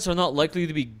 Cigarettes are not likely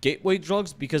to be gateway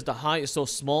drugs because the high is so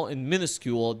small and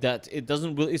minuscule that it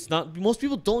doesn't really. It's not. Most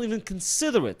people don't even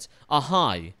consider it a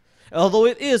high. Although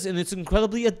it is, and it's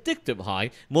incredibly addictive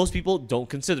high, most people don't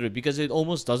consider it because it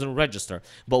almost doesn't register.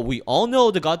 But we all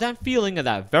know the goddamn feeling of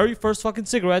that very first fucking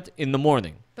cigarette in the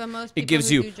morning. But most people It gives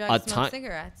who you do a drugs smoke time.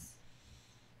 cigarettes.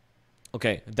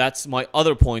 Okay, that's my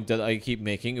other point that I keep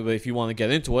making. But if you want to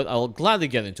get into it, I will gladly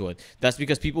get into it. That's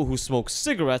because people who smoke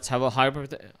cigarettes have a higher what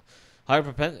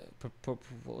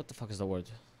the fuck is the word?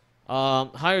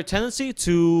 Higher tendency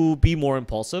to be more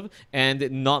impulsive and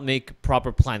not make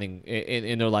proper planning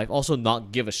in their life. Also,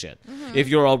 not give a shit. If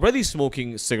you're already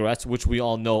smoking cigarettes, which we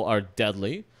all know are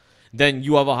deadly, then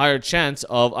you have a higher chance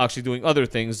of actually doing other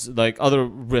things like other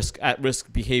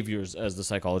at-risk behaviors, as the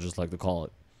psychologists like to call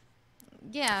it.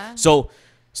 Yeah. So,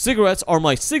 cigarettes are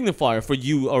my signifier for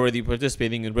you already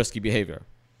participating in risky behavior.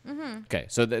 Okay,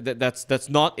 so that's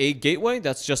not a gateway.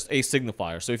 That's just a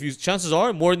signifier. So if you chances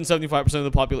are more than 75% of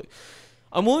the population,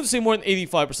 I'm willing to say more than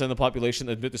 85% of the population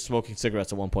admit to smoking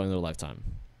cigarettes at one point in their lifetime.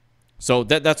 So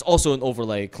that's also an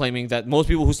overlay claiming that most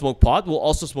people who smoke pot will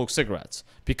also smoke cigarettes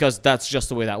because that's just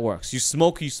the way that works. You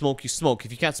smoke, you smoke, you smoke.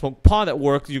 If you can't smoke pot at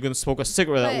work, you're gonna smoke a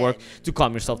cigarette at work to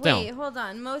calm yourself down. Wait, hold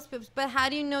on. But how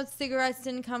do you know cigarettes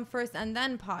didn't come first and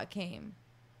then pot came?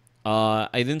 I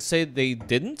didn't say they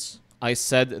didn't. I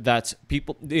said that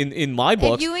people in my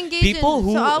books, you engage people in-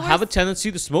 who so always- have a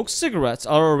tendency to smoke cigarettes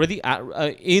are already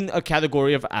in a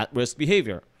category of at-risk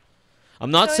behavior. I'm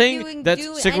not So if saying you that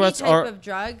do cigarettes any type are of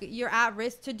drug, you're at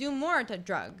risk to do more to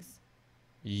drugs.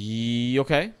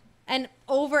 Okay. And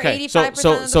over Okay, 85%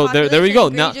 of the so there we go.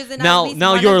 engages in at Now least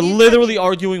one of you're these literally drugs.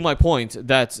 arguing my point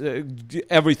that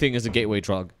everything is a gateway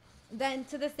drug. Then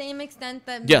to the same extent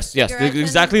that Yes, cigarettes and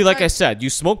exactly like I drugs- said. You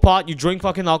smoke pot, you drink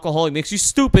fucking alcohol. It makes you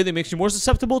stupid. It makes you more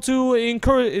susceptible to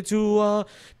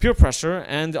peer pressure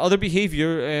and other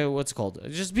behavior. What's it called?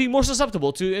 Just being more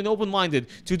susceptible to and open-minded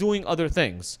to doing other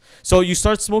things. So you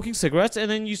start smoking cigarettes,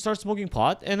 and then you start smoking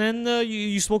pot, and then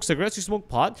you smoke cigarettes, you smoke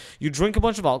pot, you drink a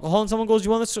bunch of alcohol, and someone goes,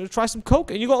 "You want to try some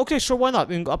coke?" And you go, "Okay, sure, why not?"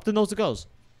 And up the nose it goes.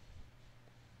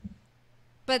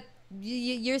 But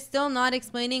you're still not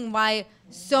explaining why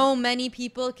so many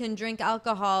people can drink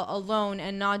alcohol alone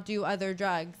and not do other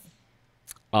drugs.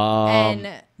 And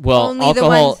Well, only the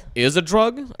alcohol ones- is a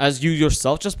drug, as you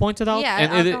yourself just pointed out. Yeah,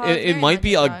 and alcohol is it very might much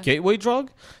be a a drug. gateway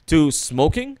drug to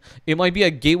smoking. It might be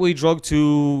a gateway drug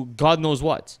to God knows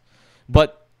what.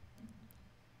 But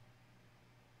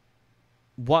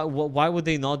why would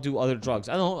they not do other drugs?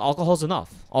 I don't know. Alcohol's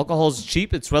enough. Alcohol's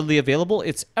cheap. It's readily available.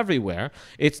 It's everywhere.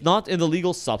 It's not an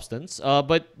illegal substance.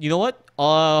 But you know what?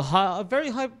 A very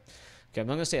high. Okay, I'm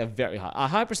not gonna say a very high. A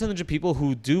high percentage of people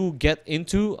who do get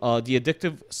into the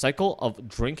addictive cycle of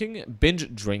drinking,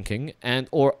 binge drinking, and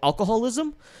or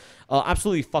alcoholism,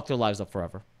 absolutely fuck their lives up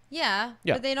forever. Yeah,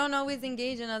 Yeah. but they don't always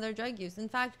engage in other drug use. In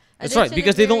fact, That's right, addiction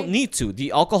because is they very- don't need to.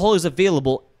 The alcohol is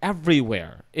available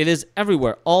everywhere. It is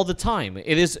everywhere all the time.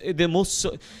 It is the most.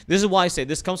 This is why I say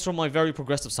this comes from my very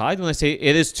progressive side when I say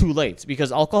it is too late,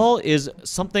 because alcohol is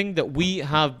something that we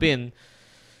have been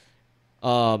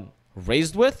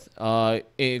raised with,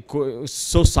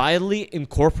 societally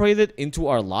incorporated into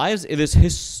our lives. It has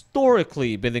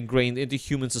historically been ingrained into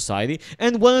human society,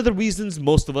 and one of the reasons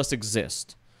most of us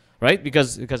exist. Right?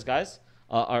 Because guys,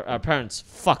 our parents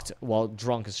fucked while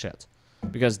drunk as shit.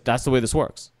 Because that's the way this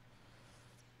works.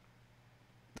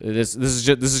 This is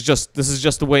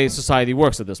just the way society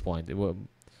works at this point.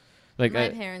 Like My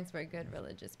parents were good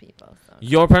religious people. So.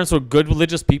 your parents were good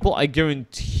religious people. I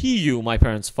guarantee you, my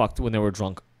parents fucked when they were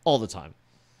drunk all the time.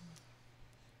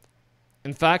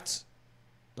 In fact,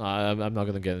 I'm not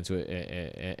gonna get into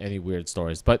any weird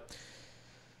stories, but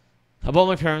about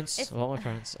my parents. If The all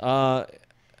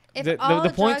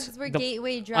point- drugs were the-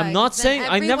 gateway drugs, I'm not then saying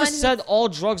I never everyone said all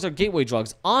drugs are gateway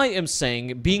drugs. I am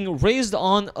saying being raised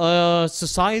on a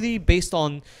society based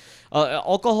on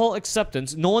alcohol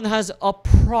acceptance, no one has a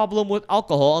problem with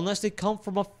alcohol unless they come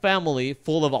from a family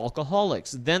full of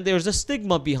alcoholics. Then there's a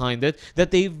stigma behind it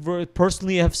that they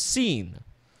personally have seen.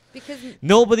 because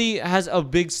Nobody has a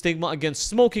big stigma against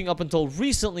smoking up until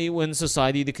recently when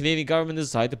society, the Canadian government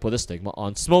decided to put a stigma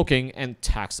on smoking and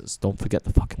taxes. Don't forget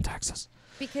the fucking taxes.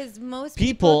 most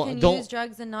People people can don't- use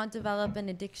drugs and not develop an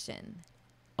addiction.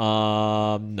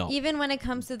 No. Even when it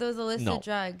comes to those illicit No.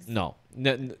 drugs. No.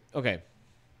 Okay.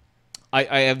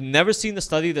 I have never seen a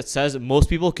study that says most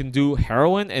people can do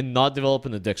heroin and not develop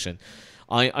an addiction.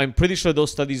 I'm pretty sure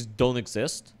those studies don't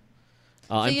exist.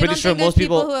 So I'm you pretty don't sure think there's most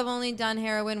people. who have only done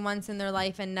heroin once in their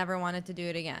life and never wanted to do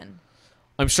it again?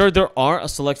 I'm sure there are a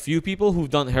select few people who've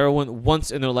done heroin once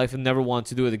in their life and never want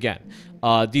to do it again.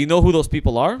 Do you know who those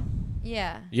people are?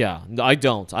 Yeah. Yeah, I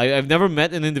don't. I've never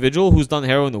met an individual who's done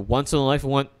heroin once in their life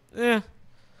and went, eh.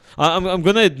 I'm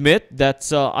gonna admit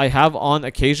that I have on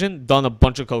occasion done a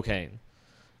bunch of cocaine.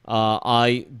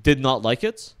 I did not like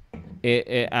it.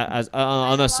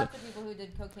 On a, lots of people who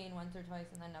did cocaine once or twice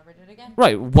and then never did again.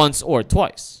 right, once or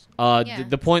twice. Yeah.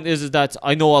 The point is that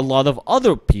I know a lot of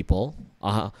other people,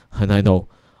 and I know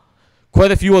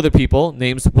quite a few other people,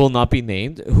 names will not be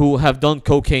named, who have done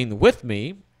cocaine with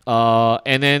me.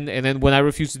 And then when I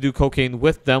refused to do cocaine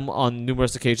with them on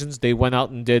numerous occasions, they went out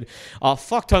and did a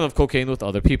fuck ton of cocaine with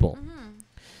other people.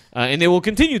 And they will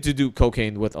continue to do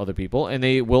cocaine with other people, and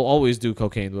they will always do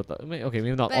cocaine with. Okay,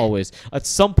 maybe not But- always. At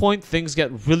some point, things get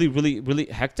really, really, really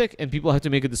hectic, and people have to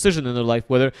make a decision in their life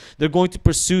whether they're going to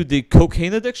pursue the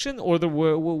cocaine addiction or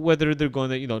whether they're going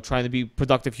to, try to be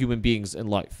productive human beings in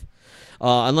life.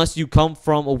 Unless you come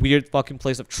from a weird fucking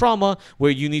place of trauma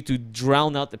where you need to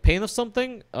drown out the pain of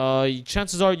something,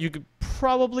 chances are you could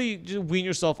probably just wean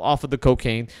yourself off of the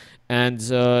cocaine. And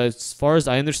as far as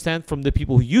I understand from the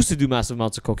people who used to do massive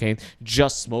amounts of cocaine,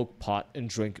 just smoke pot and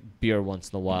drink beer once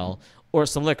in a while or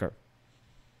some liquor.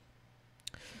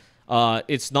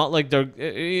 It's not like they're,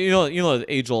 the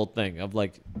age-old thing of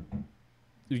like,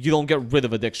 you don't get rid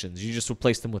of addictions. You just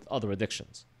replace them with other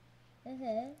addictions.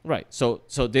 Right. So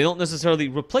they don't necessarily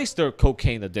replace their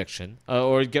cocaine addiction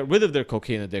or get rid of their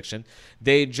cocaine addiction.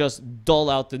 They just dull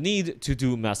out the need to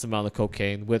do a massive amount of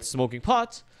cocaine with smoking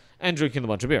pot and drinking a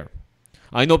bunch of beer.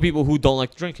 I know people who don't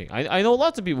like drinking. I know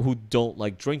lots of people who don't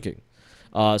like drinking.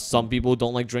 Some people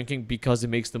don't like drinking because it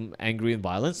makes them angry and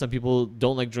violent. Some people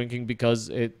don't like drinking because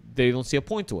they don't see a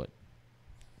point to it.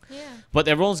 Yeah. But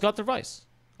everyone's got their vice.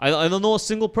 I don't know a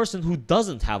single person who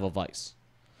doesn't have a vice.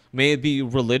 May it be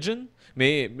religion,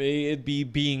 may it be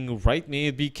being right, may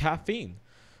it be caffeine.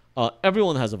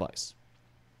 Everyone has a vice.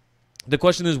 The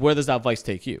question is, where does that vice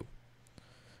take you?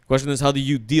 The question is, how do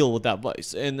you deal with that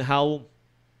vice, and how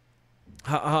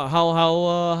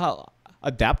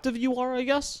adaptive you are, I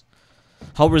guess.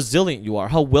 How resilient you are,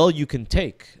 how well you can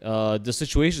take the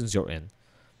situations you're in.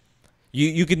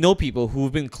 You can know people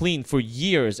who've been clean for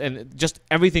years and just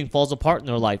everything falls apart in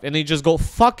their life, and they just go,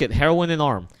 fuck it, heroin and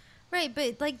arm. Right,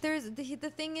 but like there's the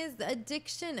thing is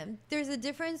addiction. There's a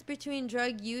difference between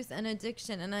drug use and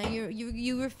addiction, and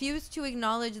you refuse to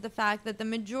acknowledge the fact that the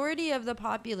majority of the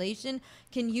population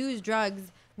can use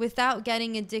drugs without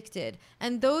getting addicted.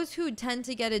 And those who tend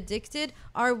to get addicted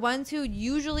are ones who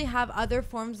usually have other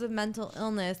forms of mental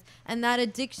illness, and that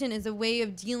addiction is a way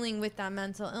of dealing with that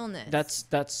mental illness.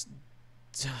 That's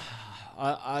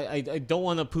I don't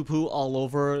want to poo-poo all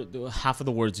over half of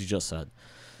the words you just said.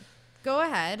 Go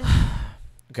ahead.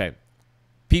 Okay.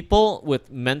 People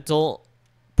with mental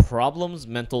problems,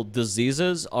 mental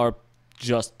diseases are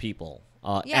just people.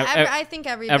 I think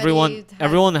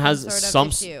everyone has some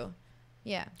issue.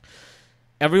 Yeah.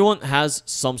 Everyone has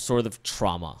some sort of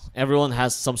trauma. Everyone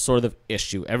has some sort of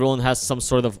issue. Everyone has some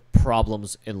sort of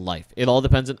problems in life. It all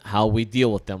depends on how we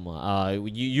deal with them.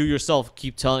 You yourself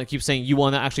keep saying you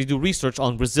want to actually do research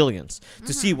on resilience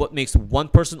to see what makes one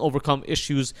person overcome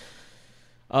issues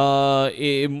more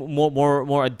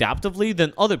adaptively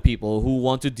than other people who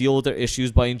want to deal with their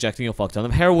issues by injecting a fuck ton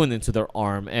of heroin into their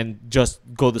arm and just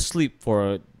go to sleep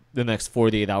for the next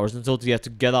 48 hours until they have to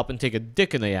get up and take a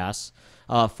dick in the ass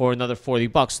for another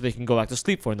 $40 so they can go back to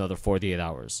sleep for another 48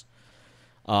 hours.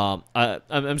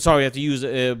 I'm sorry I have to use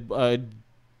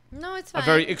no, it's fine. a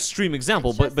very extreme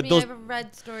example, but those I've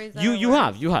read stories.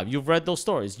 You've read those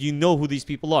stories. You know who these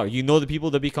people are. You know the people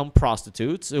that become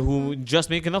prostitutes who just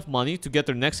make enough money to get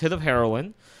their next hit of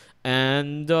heroin,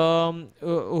 and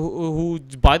who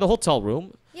buy the hotel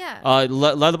room. Yeah.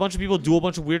 Let a bunch of people do a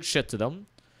bunch of weird shit to them,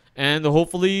 and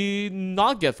hopefully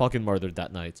not get fucking murdered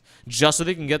that night, just so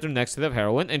they can get their next hit of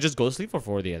heroin and just go to sleep for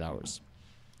 48 hours.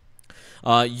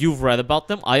 You've read about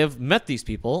them. I have met these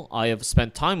people. I have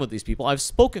spent time with these people. I've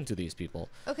spoken to these people.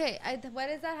 Okay, what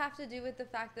does that have to do with the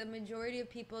fact that majority of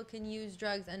people can use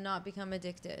drugs and not become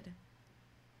addicted?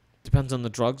 Depends on the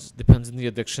drugs, depends on the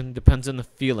addiction, depends on the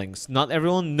feelings. Not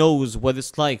everyone knows what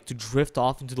it's like to drift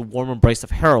off into the warm embrace of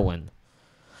heroin.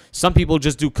 Some people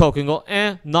just do coke and go,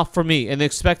 not for me, and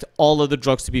expect all of the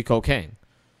drugs to be cocaine.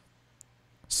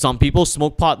 Some people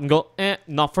smoke pot and go,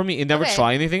 not for me, and never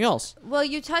try anything else. Well,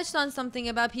 you touched on something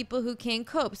about people who can't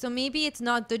cope. So maybe it's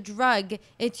not the drug,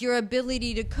 it's your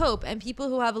ability to cope. And people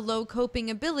who have a low coping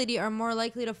ability are more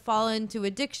likely to fall into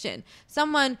addiction.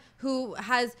 Someone who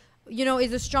has,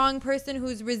 is a strong person,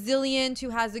 who's resilient,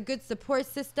 who has a good support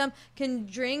system, can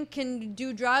drink, can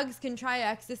do drugs, can try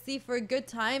ecstasy for a good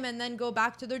time, and then go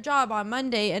back to their job on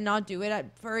Monday and not do it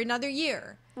for another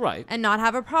year. Right. And not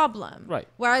have a problem. Right.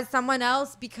 Whereas someone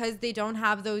else, because they don't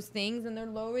have those things and they're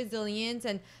low resilience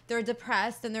and they're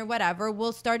depressed and they're whatever,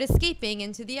 will start escaping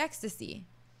into the ecstasy.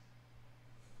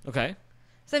 Okay.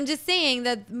 So I'm just saying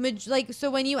that, so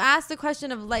when you ask the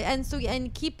question of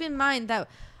and keep in mind that,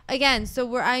 again,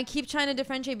 I keep trying to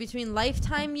differentiate between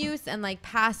lifetime use and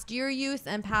past year use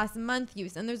and past month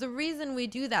use. And there's a reason we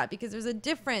do that, because there's a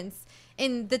difference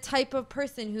in the type of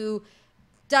person who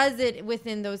does it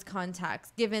within those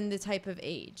contexts, given the type of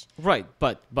age. Right,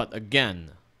 but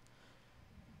again,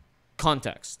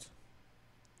 context.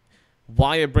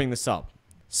 Why I bring this up.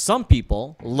 Some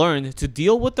people learn to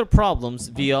deal with their problems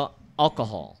via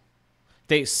alcohol.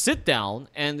 They sit down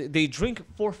and they drink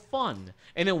for fun.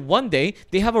 And then one day,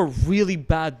 they have a really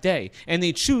bad day. And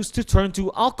they choose to turn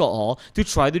to alcohol to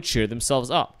try to cheer themselves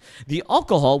up. The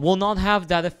alcohol will not have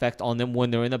that effect on them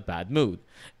when they're in a bad mood.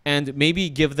 And maybe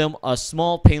give them a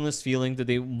small painless feeling that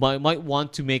they might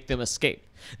want to make them escape.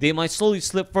 They might slowly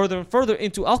slip further and further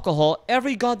into alcohol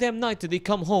every goddamn night till they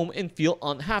come home and feel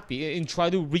unhappy and try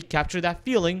to recapture that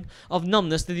feeling of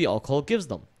numbness that the alcohol gives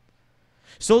them.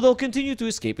 So they'll continue to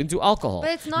escape into alcohol.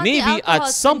 But it's not maybe the alcohol,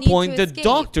 at some point the escape.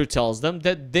 doctor tells them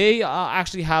that they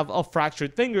actually have a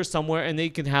fractured finger somewhere and they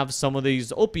can have some of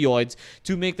these opioids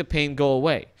to make the pain go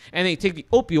away. And they take the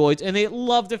opioids and they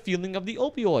love the feeling of the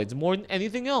opioids more than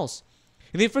anything else.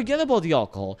 And they forget about the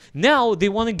alcohol. Now they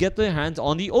want to get their hands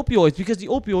on the opioids because the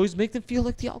opioids make them feel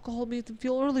like the alcohol made them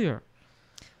feel earlier.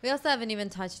 We also haven't even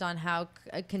touched on how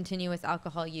a continuous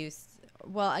alcohol use,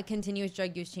 a continuous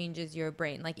drug use changes your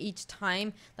brain. Each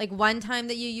time, one time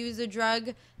that you use a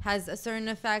drug has a certain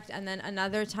effect, and then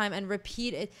another time, and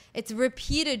it's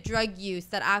repeated drug use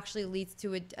that actually leads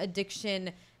to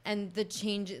addiction and the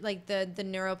change, the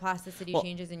neuroplasticity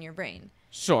changes in your brain.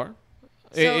 Sure.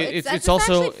 So it's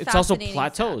also fascinating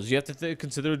plateaus. stuff. You have to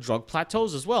consider drug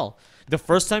plateaus as well. The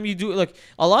first time you do,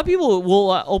 a lot of people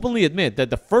will openly admit that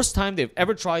the first time they've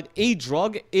ever tried a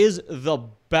drug is the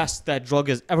best that drug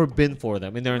has ever been for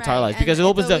them in their entire life, because it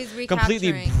opens a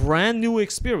completely brand new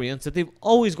experience that they're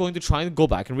always going to try and go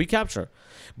back and recapture.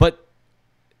 But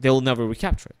they'll never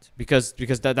recapture it because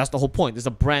that's the whole point. It's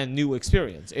a brand new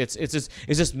experience. It's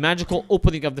this magical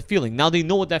opening of the feeling. Now they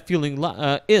know what that feeling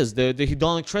is. The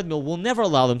hedonic treadmill will never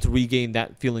allow them to regain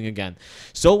that feeling again.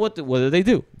 So what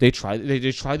do? They try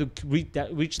to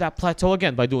reach that plateau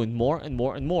again by doing more and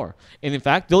more and more. And in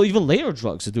fact, they'll even layer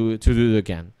drugs to do it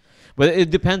again. But it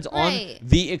depends on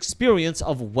the experience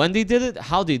of when they did it,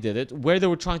 how they did it, where they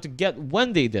were trying to get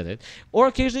when they did it, or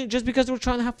occasionally just because they were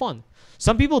trying to have fun.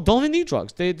 Some people don't even need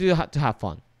drugs. They do have to have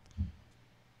fun.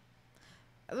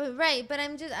 Right, but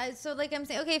I'm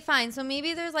saying, okay, fine. So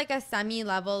maybe there's like a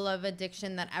semi-level of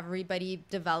addiction that everybody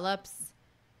develops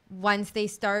once they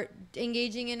start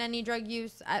engaging in any drug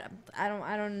use. I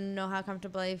don't know how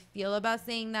comfortable I feel about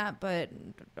saying that, but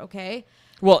okay.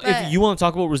 Well, if you want to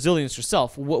talk about resilience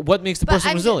yourself, what makes the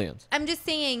person resilient? I'm just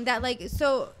saying that, it's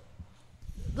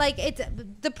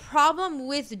the problem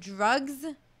with drugs.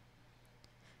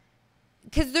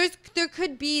 Because there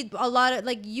could be a lot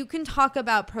of, you can talk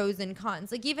about pros and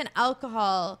cons, even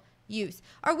alcohol use.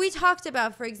 Or we talked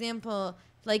about, for example,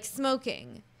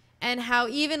 smoking, and how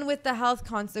even with the health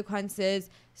consequences,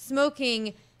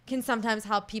 smoking can sometimes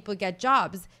help people get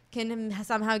jobs, can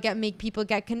somehow make people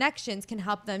get connections, can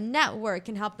help them network,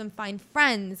 can help them find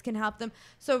friends, can help them.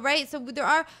 So there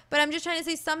are, but I'm just trying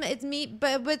to say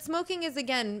but smoking is,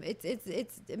 again,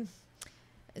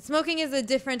 smoking is a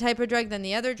different type of drug than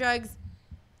the other drugs.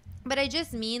 But I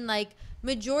just mean,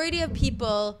 majority of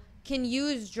people can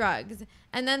use drugs.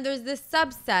 And then there's this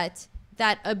subset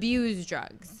that abuse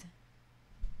drugs.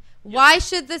 Yeah. Why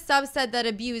should the subset that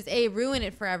abuse, A, ruin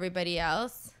it for everybody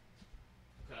else?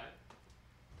 Okay.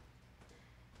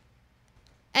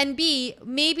 And B,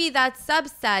 maybe that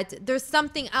subset, there's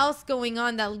something else going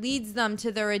on that leads them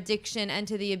to their addiction and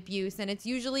to the abuse. And it's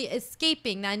usually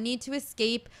escaping, that need to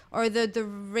escape, or the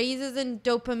raises in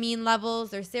dopamine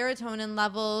levels or serotonin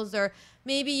levels, or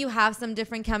maybe you have some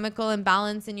different chemical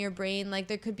imbalance in your brain.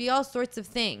 There could be all sorts of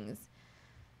things.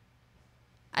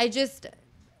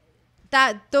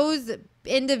 That those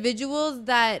individuals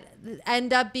that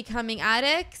end up becoming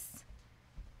addicts,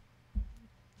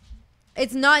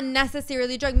 it's not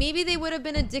necessarily a drug. Maybe they would have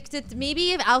been addicted.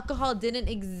 Maybe if alcohol didn't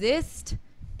exist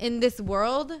in this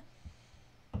world,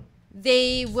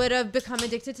 they would have become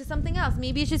addicted to something else.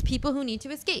 Maybe it's just people who need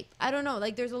to escape. I don't know.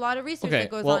 There's a lot of research that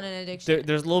goes on in addiction.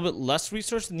 There's a little bit less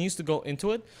research that needs to go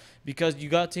into it, because you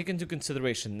got to take into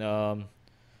consideration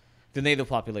the native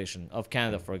population of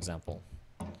Canada, for example.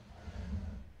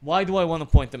 Why do I want to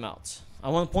point them out? I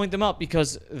want to point them out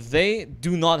because they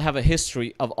do not have a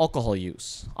history of alcohol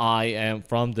use. I am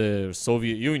from the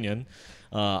Soviet Union.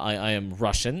 I am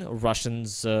Russian.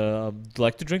 Russians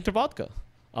like to drink their vodka.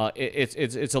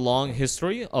 It's a long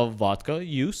history of vodka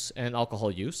use and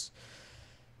alcohol use.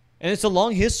 And it's a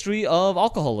long history of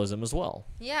alcoholism as well.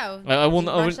 Yeah.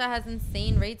 Russia has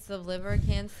insane rates of liver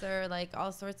cancer,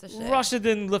 all sorts of shit. Russia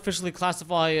didn't officially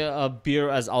classify a beer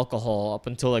as alcohol up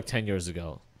until 10 years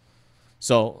ago.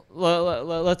 So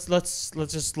let's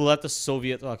just let the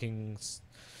Soviet fucking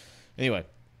anyway.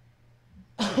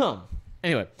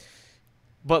 Anyway,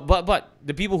 but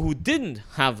the people who didn't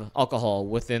have alcohol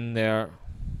within their,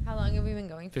 how long have we been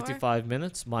going for? 55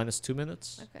 minutes minus 2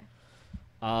 minutes. Okay.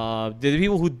 The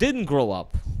people who didn't grow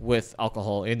up with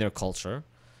alcohol in their culture,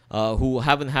 who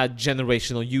haven't had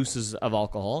generational uses of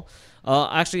alcohol,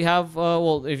 actually have,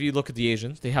 if you look at the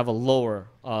Asians, they have a lower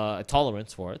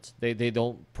tolerance for it. They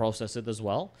don't process it as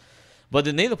well. But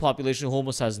the native population who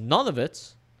almost has none of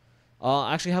it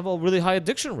actually have a really high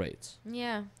addiction rate.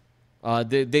 Yeah.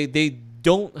 They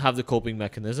don't have the coping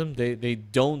mechanism. They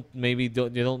don't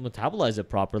metabolize it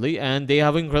properly, and they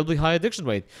have an incredibly high addiction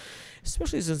rate,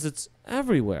 especially since it's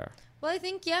everywhere. Well, I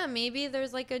think, maybe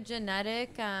there's a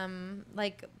genetic,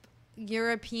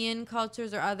 European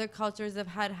cultures or other cultures have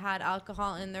had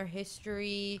alcohol in their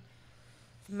history,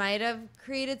 might have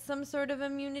created some sort of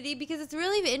immunity, because it's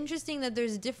really interesting that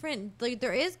there's different,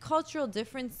 there is cultural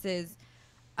differences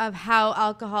of how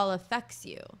alcohol affects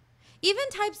you. Even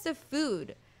types of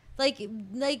food.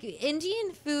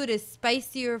 Indian food is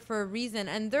spicier for a reason,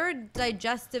 and their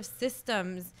digestive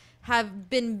systems have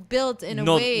been built in a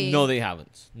way. No, they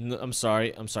haven't. No, I'm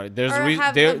sorry. There's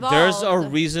a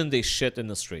reason they shit in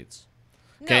the streets.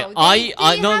 Okay, no,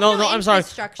 I'm sorry.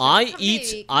 I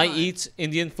eat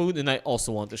Indian food, and I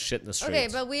also want to shit in the streets. Okay,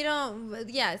 but we don't.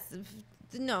 Yes,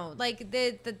 no,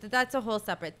 that's a whole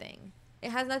separate thing. It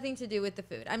has nothing to do with the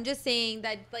food. I'm just saying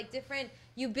that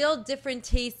you build different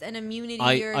tastes and immunity.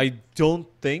 I don't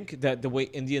think that the way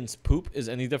Indians poop is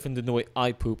any different than the way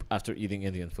I poop after eating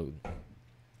Indian food.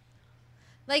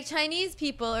 Chinese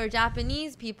people or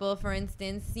Japanese people, for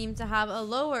instance, seem to have a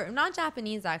lower, not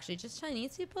Japanese actually, just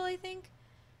Chinese people, I think,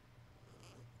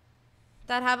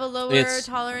 that have a lower It's-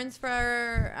 tolerance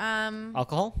for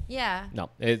Alcohol? yeah. No,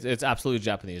 it's absolutely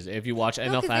Japanese. If you watch No,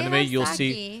 enough 'cause they anime, have you'll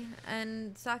see sake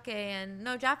and sake and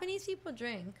no, Japanese people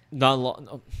drink. not a lot.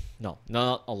 No,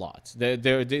 not a lot.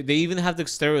 They even have the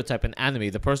stereotype in anime: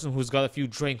 the person who's got a few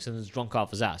drinks and is drunk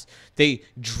off his ass. They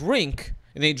drink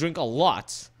and they drink a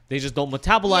lot. They just don't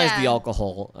metabolize the Yeah.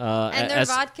 alcohol. And their as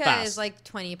vodka fast. is like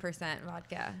 20%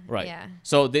 vodka. Right. Yeah.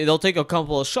 So they'll take a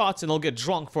couple of shots and they'll get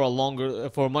drunk for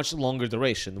a much longer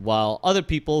duration. While other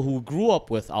people who grew up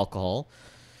with alcohol,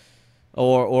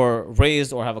 or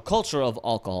raised or have a culture of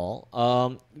alcohol,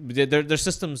 their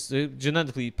systems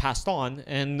genetically passed on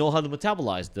and know how to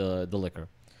metabolize the liquor.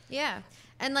 Yeah.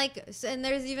 And like, and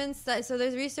there's even, so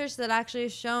there's research that actually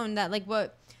has shown that like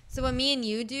what me and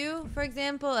you do, for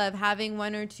example, of having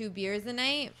 1 or 2 beers a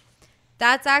night,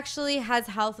 that's actually has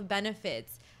health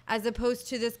benefits as opposed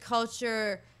to this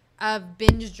culture of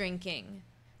binge drinking.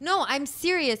 No, I'm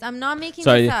serious. I'm not making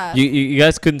Sorry, this up. you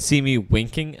guys couldn't see me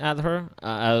winking at her.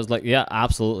 I was like, yeah,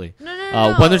 absolutely.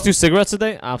 No. 1 or 2 cigarettes a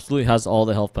day absolutely has all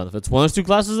the health benefits. 1 or 2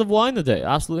 glasses of wine a day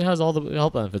absolutely has all the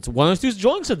health benefits. 1 or 2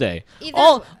 joints a day, Either-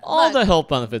 all look, the health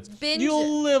benefits. binge-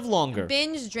 You'll live longer.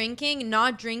 Binge drinking,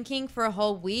 not drinking for a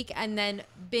whole week, and then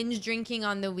binge drinking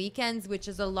on the weekends, which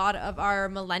is a lot of our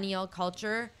millennial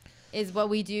culture, is what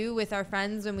we do with our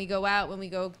friends when we go out, when we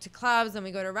go to clubs, when we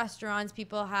go to restaurants.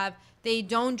 They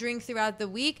don't drink throughout the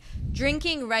week.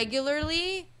 Drinking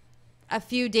regularly a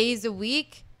few days a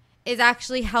week is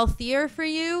actually healthier for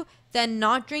you than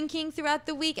not drinking throughout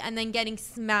the week and then getting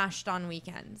smashed on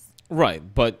weekends. Right,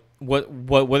 but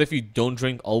what if you don't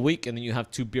drink all week and then you have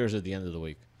 2 beers at the end of the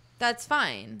week? That's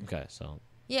fine. Okay, so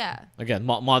Yeah. again,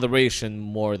 moderation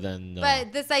more than.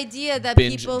 But this idea that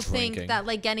binge people drinking. think that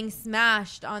like getting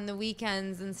smashed on the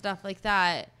weekends and stuff like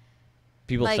that,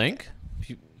 people like- think.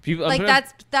 People like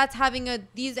that's having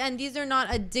these are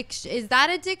not addiction. Is that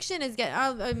addiction?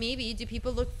 Maybe do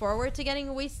people look forward to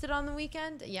getting wasted on the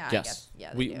weekend? Yeah, I Yes. guess.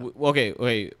 Yeah, they we do.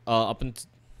 okay. Up until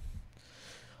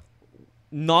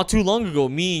not too long ago,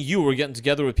 me and you were getting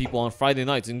together with people on Friday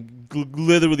nights and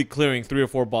literally clearing 3 or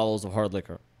 4 bottles of hard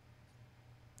liquor.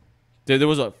 There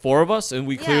was 4 of us, and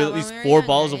we Yeah, cleared at when least we were 4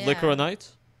 bottles of younger, liquor yeah. a night.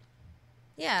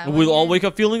 Yeah, And when we'd all you're- wake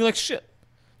up feeling like shit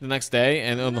the next day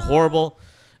and No. horrible.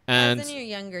 And when you're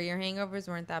younger, your hangovers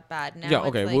weren't that bad. Now yeah, it's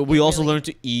okay. like we you also really- learned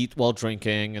to eat while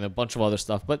drinking and a bunch of other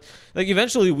stuff. But like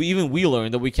eventually, we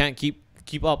learned that we can't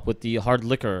keep up with the hard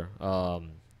liquor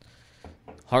run.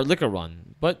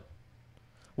 But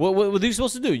what are you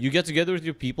supposed to do? You get together with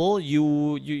your people.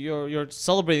 You're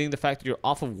celebrating the fact that you're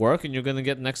off of work and you're gonna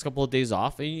get the next couple of days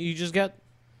off, and you just get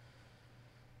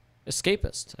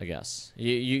escapist, I guess.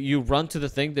 You run to the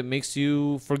thing that makes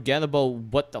you forget about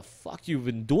what the fuck you've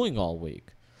been doing all week.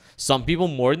 Some people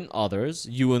more than others.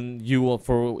 You,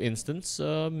 for instance,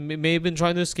 may have been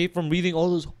trying to escape from reading all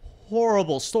those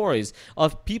horrible stories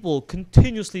of people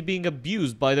continuously being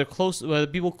abused by the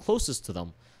people closest to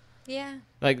them. Yeah.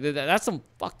 Like that's some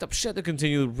fucked up shit to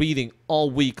continue reading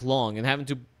all week long and having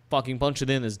to fucking punch it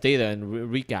in as data and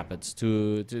recap it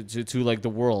to like the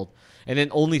world, and then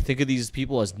only think of these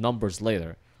people as numbers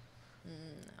later. No,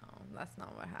 that's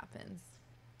not what happens.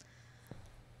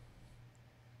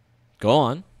 Go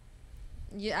on.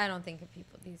 I don't think of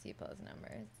these people as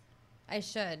numbers. I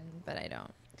should, but I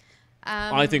don't.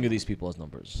 I think of these people as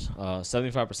numbers.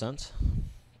 75%,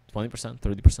 20%,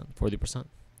 30%, 40%.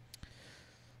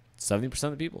 70%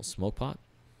 of people smoke pot.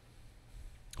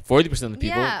 40% of the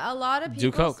people. Yeah, a lot of do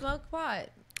people coke. smoke pot.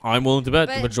 I'm willing to bet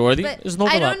the majority is no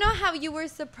I overlap. don't know how you were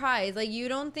surprised. Like, you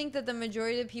don't think that the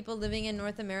majority of people living in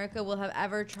North America will have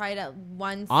ever tried it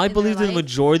once? I in believe their that the life?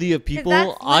 majority of people.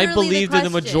 that's I literally the believe that the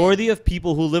question. majority of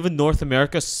people who live in North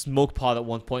America smoke pot at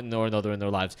one point or another in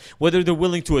their lives, whether they're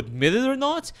willing to admit it or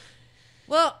not.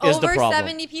 Well, is the over problem.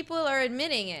 70 people are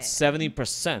admitting it.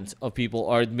 70% of people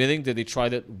are admitting that they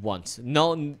tried it once.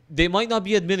 No, they might not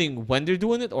be admitting when they're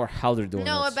doing it or how they're doing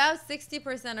No, it. about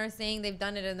 60% are saying they've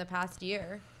done it in the past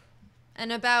year.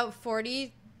 And about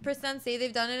 40% say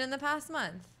they've done it in the past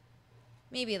month.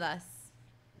 Maybe less.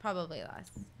 Probably less.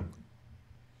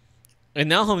 And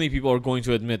now how many people are going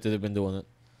to admit that they've been doing it?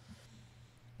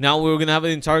 Now we're going to have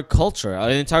an entire culture, an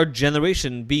entire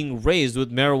generation being raised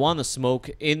with marijuana smoke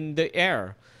in the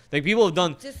air. Like people have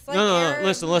done. Just like No. air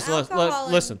Listen. and alcohol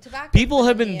and Listen. tobacco People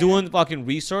have in the been air. doing fucking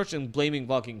research and blaming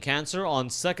fucking cancer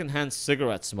on secondhand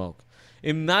cigarette smoke.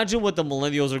 Imagine what the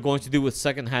millennials are going to do with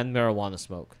secondhand marijuana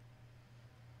smoke.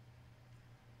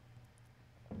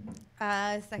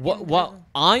 Second What? person.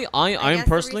 I I am guess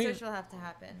personally. the research will have to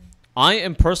happen. I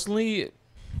am personally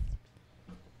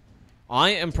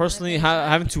finish?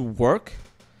 having to work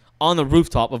on a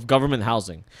rooftop of government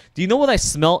housing. Do you know what I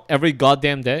smell every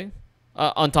goddamn day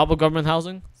on top of government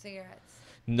housing? Cigarettes.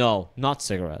 No, not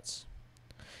cigarettes.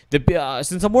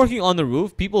 Since I'm working on the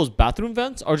roof, people's bathroom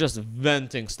vents are just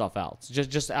venting stuff out.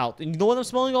 Just out. And you know what I'm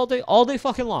smelling all day? All day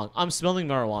fucking long. I'm smelling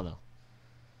marijuana.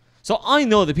 So I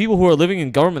know the people who are living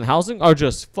in government housing are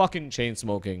just fucking chain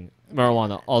smoking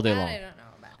marijuana all day That long. I don't know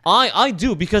about. I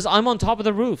do because I'm on top of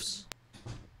the roofs.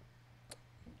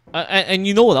 And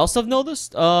you know what else I've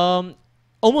noticed?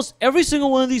 Almost every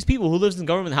single one of these people who lives in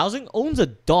government housing owns a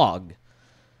dog.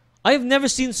 I have never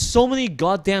seen so many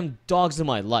goddamn dogs in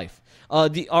my life.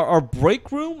 Our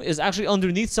break room is actually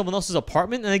underneath someone else's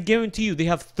apartment, and I guarantee you they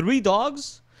have 3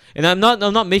 dogs. And I'm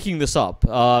not making this up.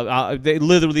 They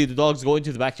literally, the dogs go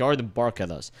into the backyard and bark at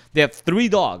us. They have 3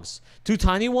 dogs, 2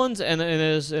 tiny ones and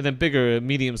a bigger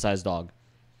medium-sized dog.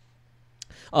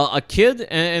 A kid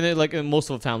and most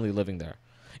of the family living there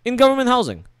in government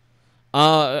housing.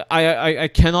 I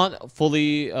cannot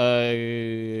fully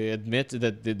admit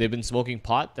that they've been smoking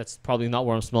pot. That's probably not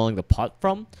where I'm smelling the pot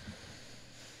from.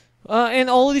 And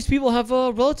all of these people have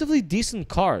relatively decent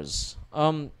cars.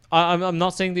 I'm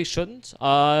not saying they shouldn't.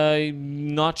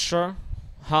 I'm not sure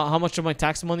how much of my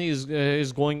tax money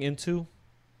is going into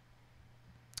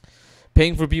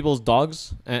paying for people's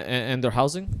dogs and their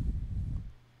housing.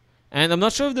 And I'm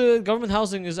not sure if the government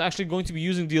housing is actually going to be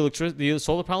using the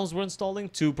solar panels we're installing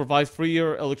to provide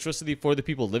freer electricity for the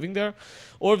people living there,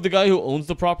 or if the guy who owns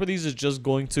the properties is just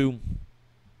going to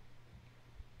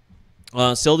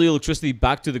sell the electricity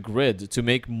back to the grid to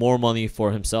make more money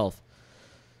for himself.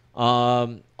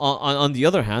 On the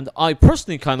other hand, I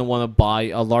personally kind of want to buy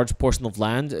a large portion of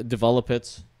land, develop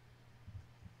it.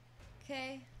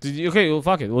 Okay. Okay, well,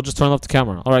 fuck it. We'll just turn off the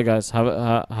camera. All right, guys. Have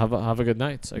a good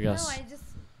night, I guess. No, I just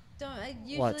don't.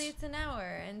 Usually What? it's an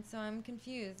hour, and so I'm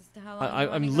confused as to how long.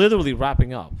 I'm literally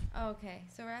wrapping up. Oh, okay,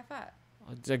 so wrap up.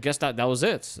 I guess that was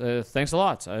it. Thanks a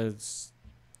lot.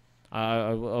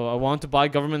 I want to buy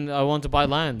government. I want to buy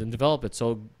land and develop it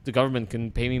so the government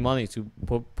can pay me money to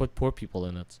put poor people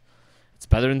in it. It's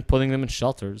better than putting them in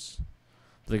shelters.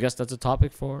 But I guess that's a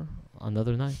topic for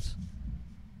another night.